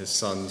 and his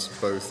sons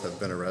both have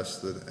been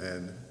arrested.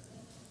 And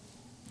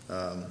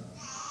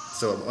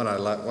so when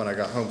I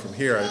got home from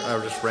here, I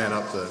just ran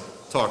up to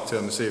talk to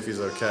him to see if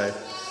he's okay.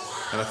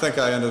 And I think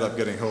I ended up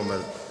getting home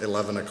at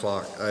 11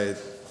 o'clock. I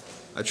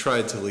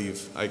tried to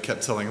leave. I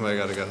kept telling him I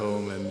got to go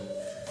home, and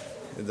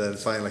then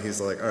finally he's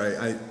like, all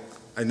right,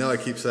 I know I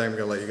keep saying I'm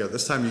going to let you go.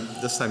 This time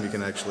you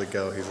can actually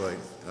go. He's like,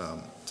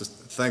 just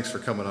thanks for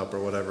coming up or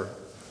whatever.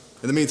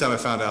 In the meantime, I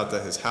found out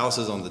that his house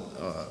is on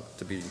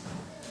to be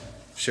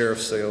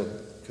sheriff's sale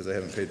because they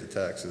haven't paid the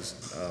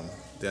taxes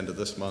the end of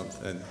this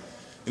month. And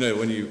you know,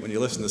 when you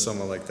listen to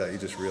someone like that, you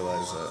just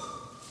realize that,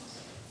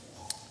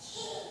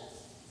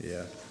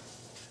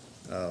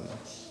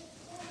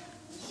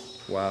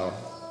 wow,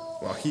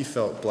 he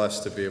felt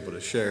blessed to be able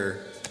to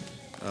share,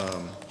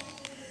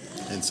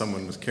 and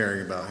someone was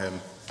caring about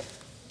him.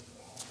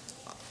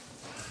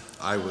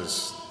 I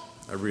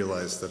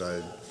realized that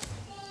I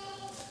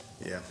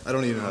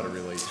don't even know how to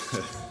relate.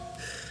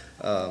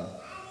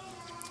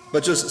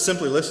 But just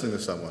simply listening to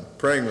someone,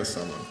 praying with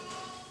someone.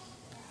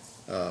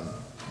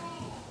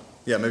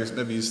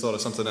 Maybe you thought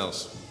of something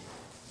else.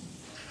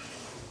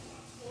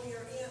 Well, your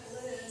Aunt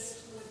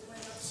Liz went up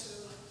to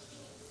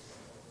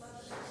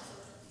Lebanon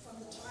from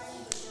the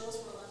time the girls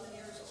were 11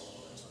 years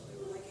old until they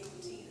were like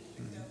 18,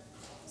 and picked up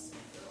all the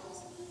same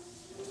girls and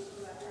took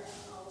them back to her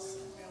house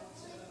and went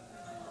to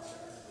and I helped her.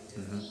 We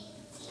did.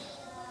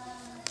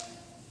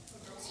 The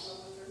girls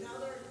were with her. Now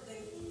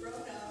they've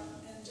grown up,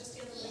 and just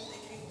the other week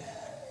they came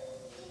back,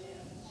 and it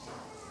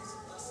was a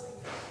blessing.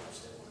 They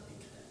still want to be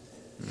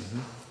connected.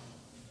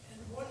 And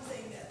one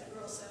thing that the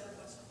girl said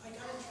was, I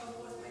got in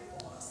trouble with my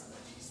boss, and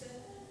then she said,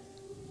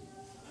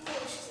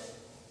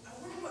 I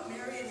wonder what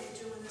Marion would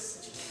do in this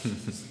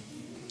situation.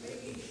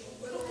 Maybe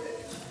a little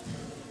bit.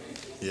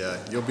 Yeah,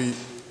 you'll be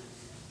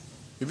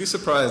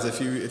surprised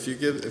if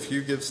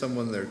you give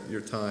someone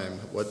your time,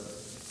 what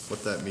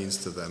that means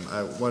to them.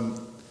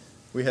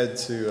 We had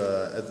to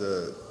at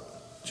the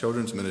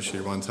children's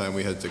ministry one time,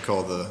 we had to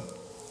call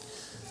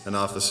an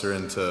officer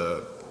in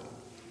to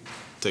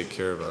take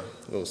care of a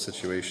little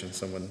situation.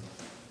 Someone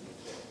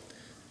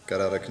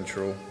got out of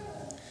control,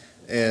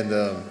 and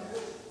the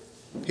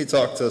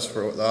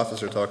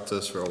officer talked to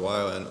us for a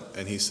while,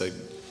 and he said,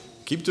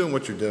 keep doing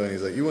what you're doing.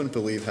 He's like, you wouldn't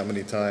believe how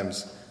many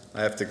times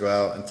I have to go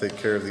out and take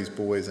care of these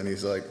boys. And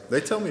he's like, they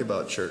tell me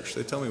about church.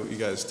 They tell me what you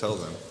guys tell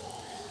them.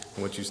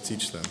 and what you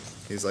teach them.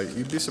 He's like,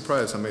 you'd be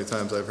surprised how many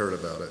times I've heard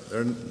about it.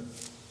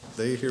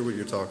 They hear what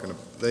you're talking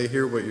about. They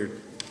hear what you're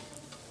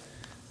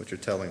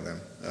telling them.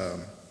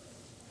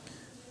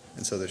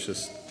 And so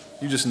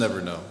you just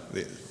never know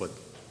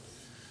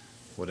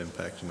what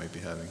impact you might be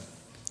having.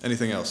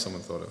 Anything else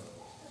someone thought of?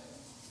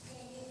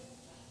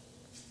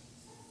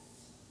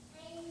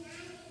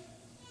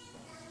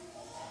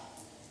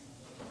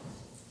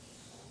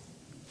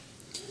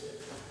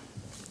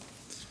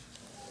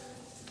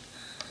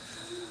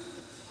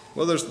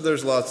 Well,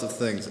 there's lots of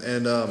things,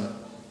 and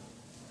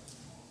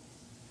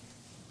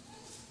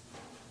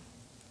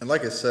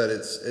like I said,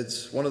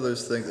 it's one of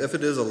those things. If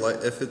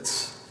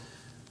it's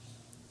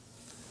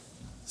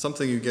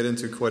something you get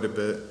into quite a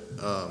bit,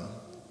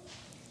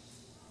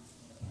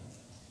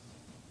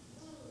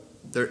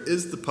 there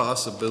is the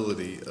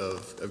possibility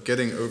of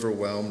getting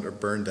overwhelmed or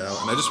burned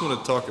out. And I just want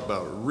to talk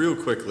about real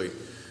quickly.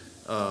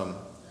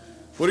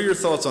 What are your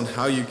thoughts on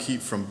how you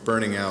keep from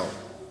burning out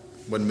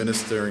when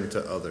ministering to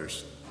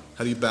others?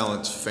 How do you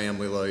balance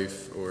family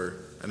life? Or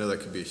I know that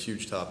could be a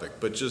huge topic,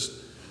 but just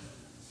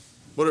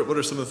what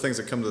are some of the things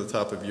that come to the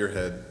top of your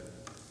head?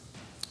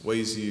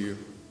 Maybe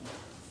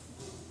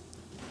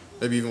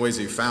even ways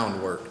you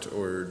found worked,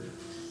 or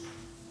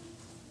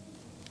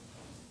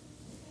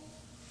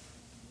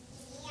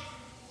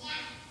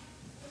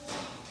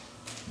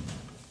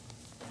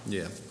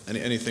yeah,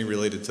 anything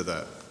related to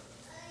that?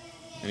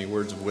 Any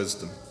words of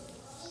wisdom?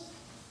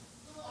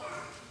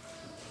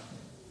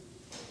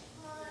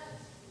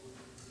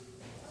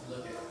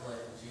 Look at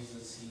like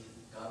Jesus, he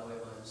got away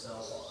by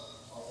himself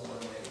off the one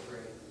way to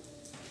pray.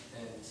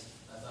 And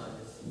I found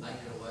if I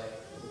get away,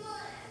 I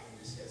can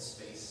just get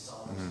space,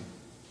 solitude,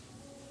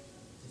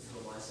 to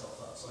fill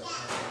myself up. So I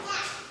try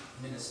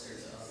to minister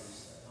to others.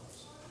 That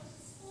helps.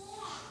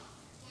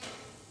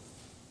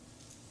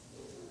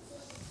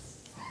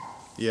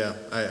 Yeah,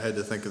 I had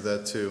to think of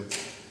that too.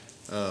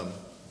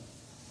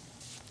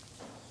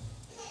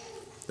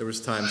 There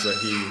was times that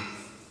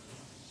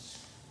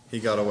he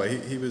got away.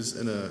 He was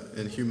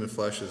in human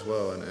flesh as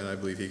well, and I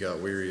believe he got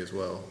weary as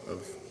well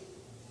of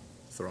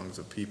throngs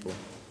of people.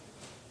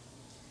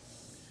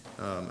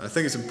 I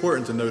think it's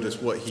important to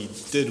notice what he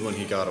did when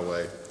he got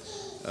away.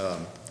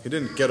 He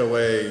didn't get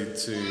away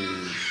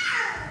to.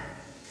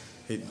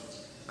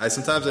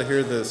 Sometimes I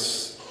hear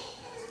this.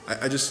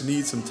 I just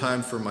need some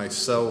time for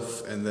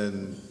myself, and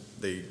then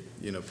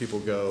people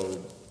go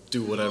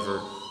do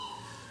whatever,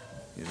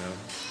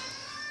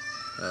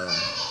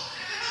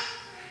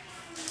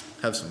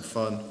 have some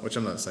fun, which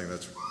I'm not saying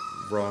that's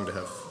wrong to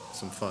have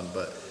some fun,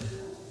 but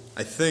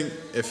I think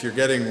if you're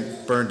getting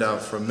burned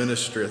out from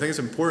ministry, I think it's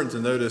important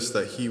to notice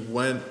that he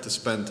went to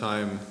spend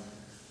time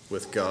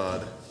with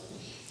God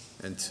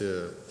and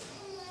to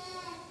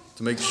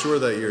make sure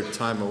that your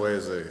time away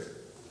is a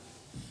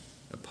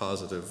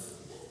positive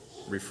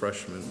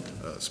refreshment,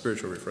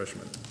 spiritual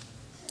refreshment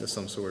of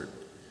some sort.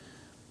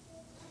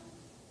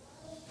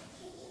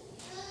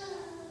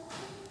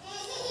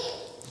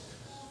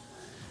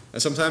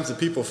 And sometimes the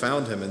people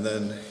found him, and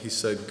then he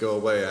said, "Go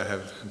away.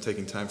 I'm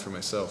taking time for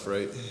myself."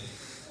 Right?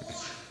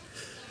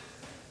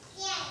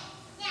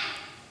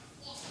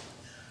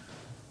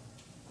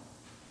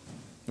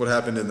 What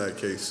happened in that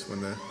case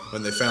when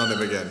they found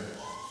him again?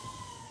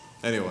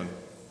 Anyone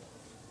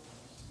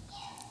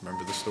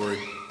remember the story?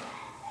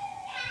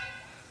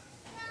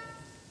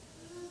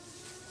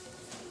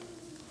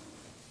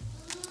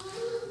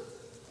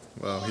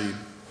 Well,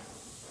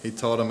 he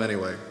taught him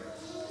anyway.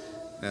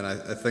 And I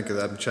think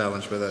that I'm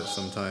challenged by that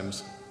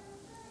sometimes.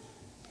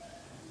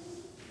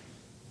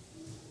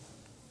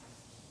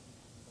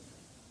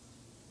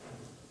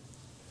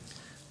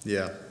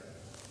 Yeah.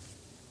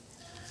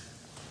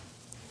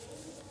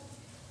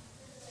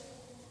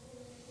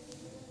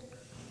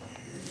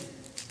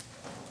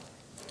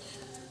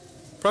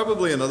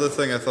 Probably another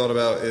thing I thought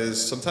about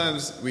is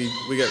sometimes we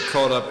get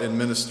caught up in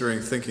ministering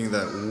thinking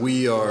that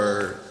we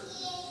are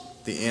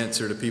the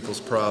answer to people's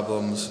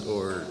problems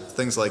or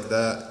things like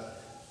that.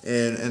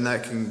 And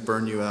that can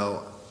burn you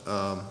out.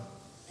 I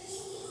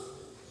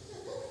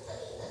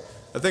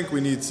think we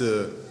need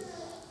to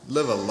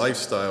live a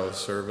lifestyle of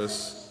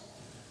service.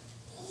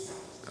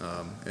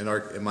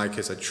 In my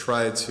case, I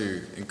try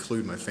to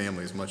include my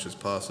family as much as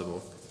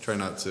possible. Try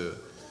not to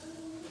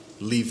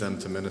leave them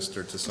to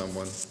minister to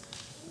someone.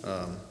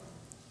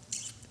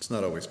 It's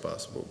not always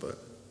possible, but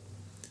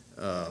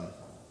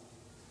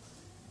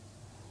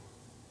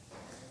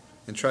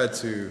and try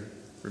to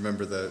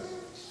remember that.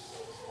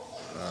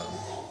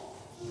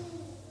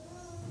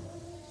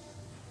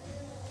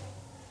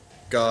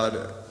 God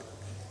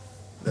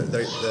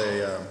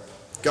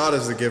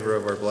is the giver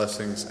of our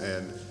blessings,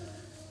 and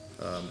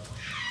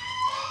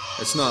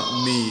it's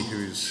not me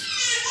who's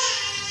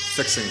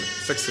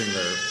fixing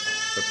their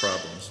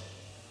problems.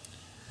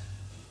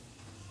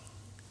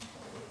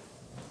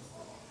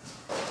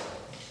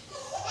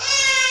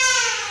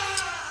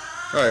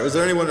 All right. Was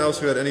there anyone else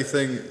who had any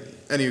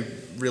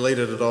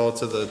related at all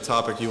to the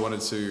topic you were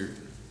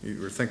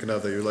thinking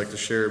of that you'd like to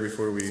share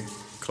before we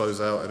close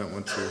out? I don't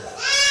want to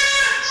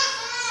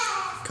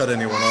cut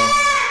anyone off.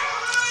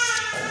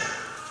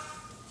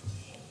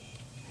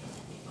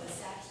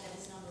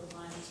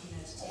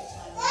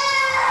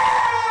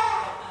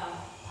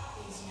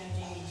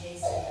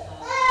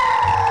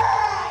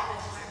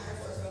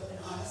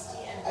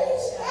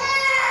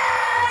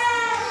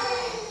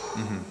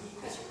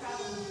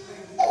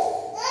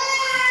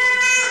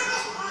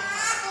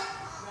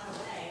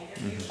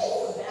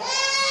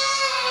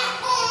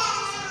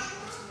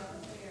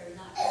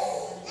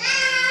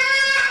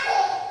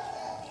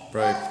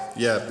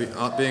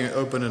 being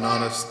open and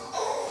honest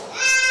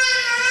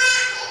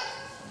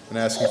and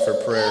asking for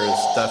prayer is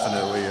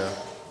definitely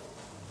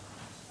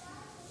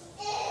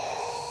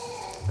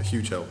a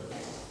huge help.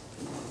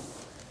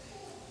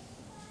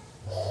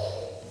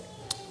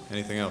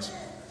 Anything else?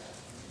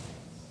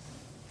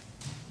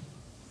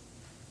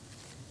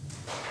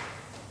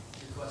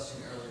 Your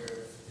question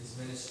earlier, is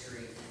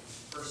ministry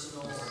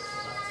personal or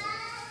collective?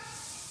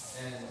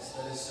 And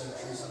that is so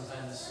true.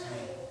 Sometimes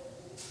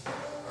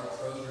our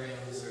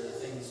programs or the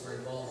things we're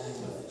involved in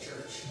with the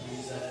church, we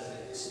use that as an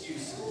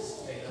excuse.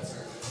 Hey, that's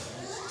our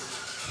ministry.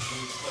 We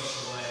push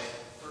away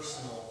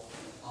personal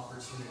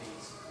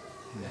opportunities.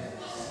 And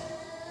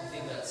I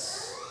think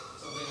that's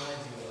something I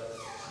do.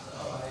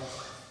 I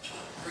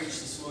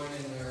preached this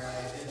morning, or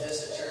I did this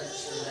at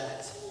church, or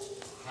that.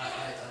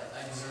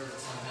 I deserve a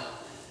time out.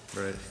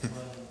 Right.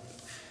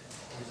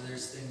 When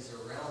there's things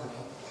around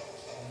me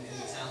in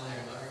the town there,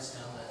 in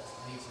Myerstown, that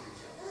I need to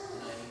reach out,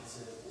 and I need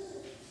to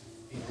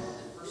be involved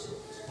in personal.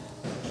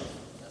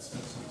 That's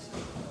what I'm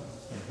saying.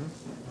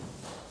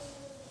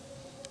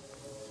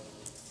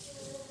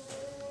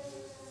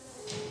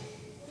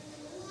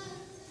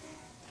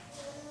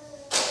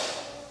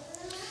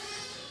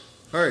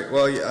 All right,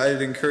 well,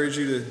 I'd encourage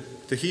you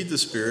to heed the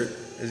Spirit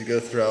as you go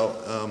throughout.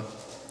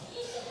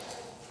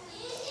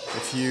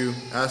 If you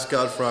ask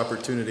God for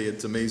opportunity,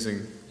 it's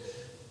amazing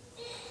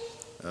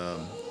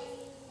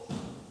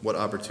what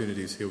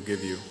opportunities He'll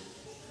give you.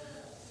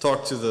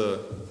 Talk to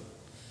the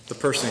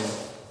person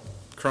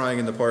crying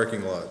in the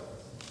parking lot.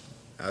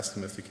 Ask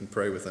them if you can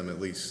pray with them at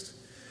least.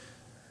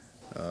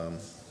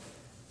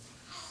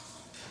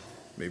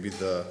 Maybe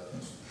the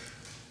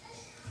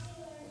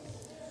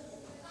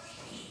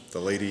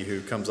lady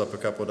who comes up a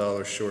couple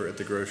dollars short at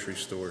the grocery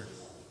store.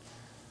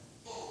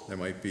 There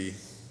might be,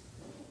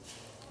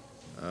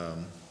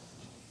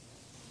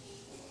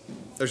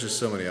 there's just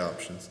so many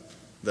options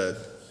that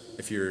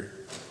if you're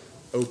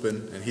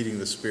open and heeding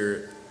the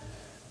Spirit,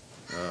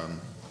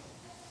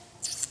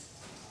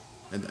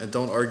 and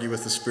don't argue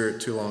with the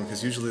Spirit too long,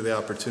 because usually the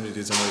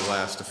opportunities only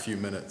last a few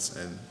minutes,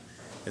 and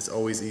it's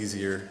always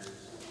easier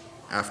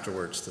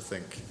afterwards to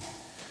think,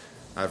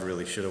 I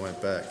really should have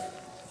went back.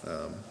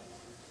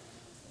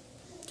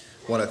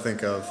 One I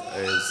think of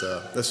is,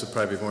 this would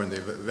probably be more in the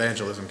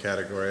evangelism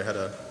category. I had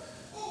a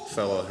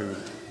fellow who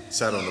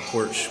sat on the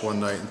porch one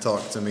night and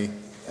talked to me,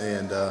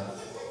 and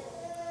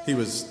he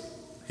was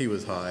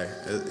high.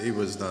 He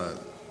was not,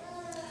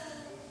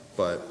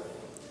 but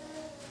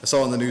I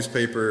saw in the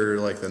newspaper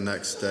like the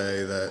next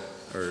day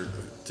or a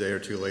day or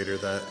two later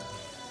that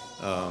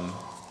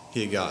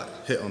he got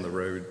hit on the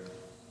road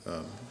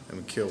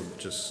and killed.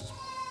 Just,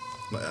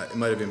 it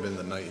might have even been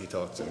the night he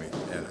talked to me,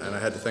 and I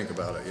had to think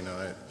about it.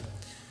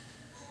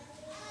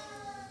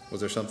 Was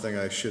there something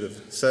I should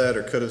have said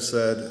or could have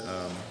said?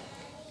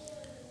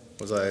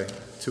 Was I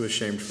too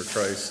ashamed for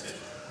Christ?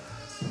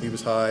 He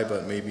was high,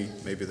 but maybe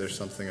there's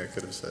something I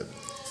could have said.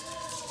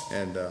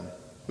 And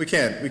we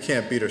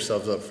can't beat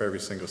ourselves up for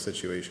every single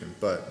situation,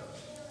 but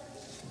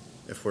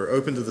if we're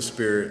open to the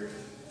Spirit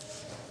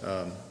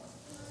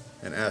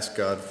and ask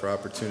God for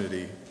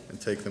opportunity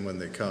and take them when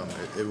they come,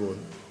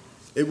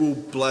 it will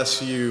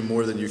bless you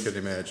more than you could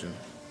imagine.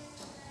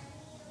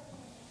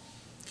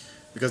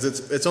 Because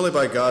it's only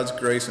by God's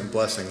grace and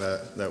blessing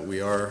that we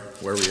are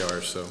where we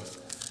are. So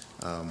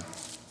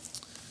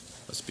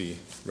let's be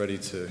ready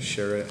to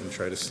share it and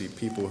try to see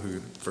people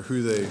for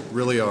who they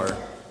really are.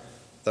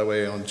 That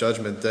way on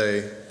Judgment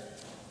Day,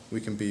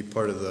 we can be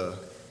part of the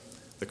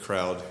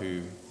crowd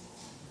who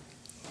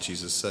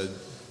Jesus said,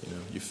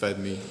 you fed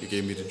me, you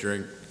gave me to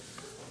drink.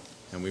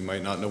 And we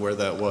might not know where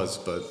that was,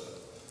 but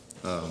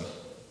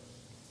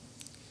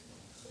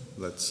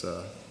let's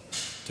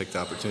take the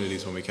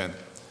opportunities when we can.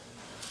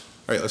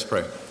 All right, let's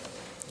pray.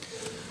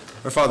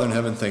 Our Father in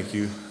heaven, thank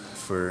you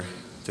for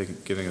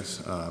bringing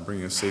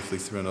us safely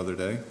through another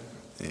day,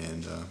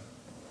 and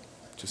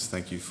just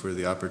thank you for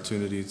the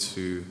opportunity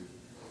to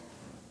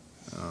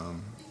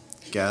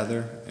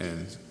gather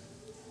and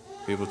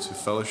be able to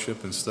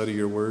fellowship and study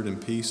your word in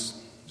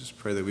peace. Just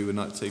pray that we would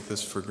not take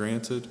this for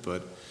granted,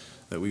 but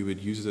that we would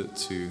use it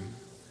to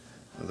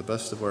the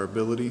best of our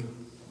ability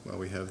while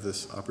we have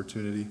this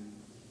opportunity.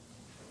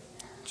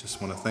 Just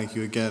want to thank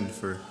you again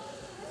for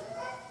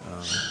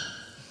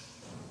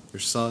your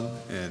Son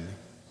and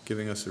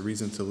giving us a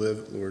reason to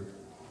live, Lord.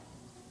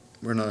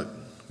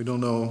 We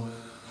don't know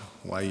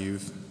why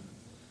you've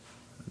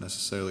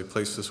necessarily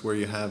placed us where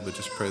you have, but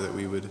just pray that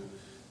we would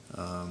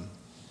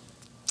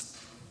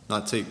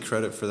not take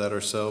credit for that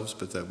ourselves,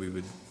 but that we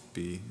would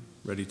be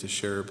ready to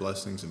share our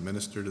blessings and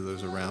minister to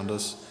those around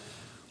us.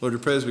 Lord, we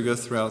pray as we go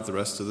throughout the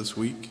rest of this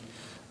week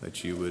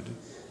that you would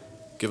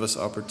give us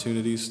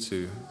opportunities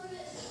to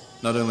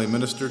not only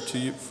minister to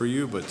you for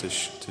you, but to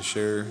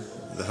share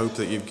the hope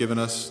that you've given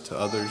us to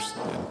others,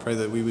 and pray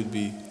that we would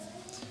be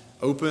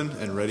open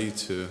and ready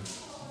to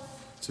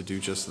do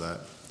just that.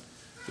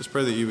 Just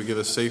pray that you would give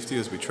us safety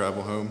as we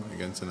travel home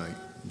again tonight.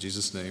 In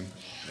Jesus' name,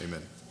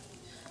 amen.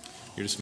 You're just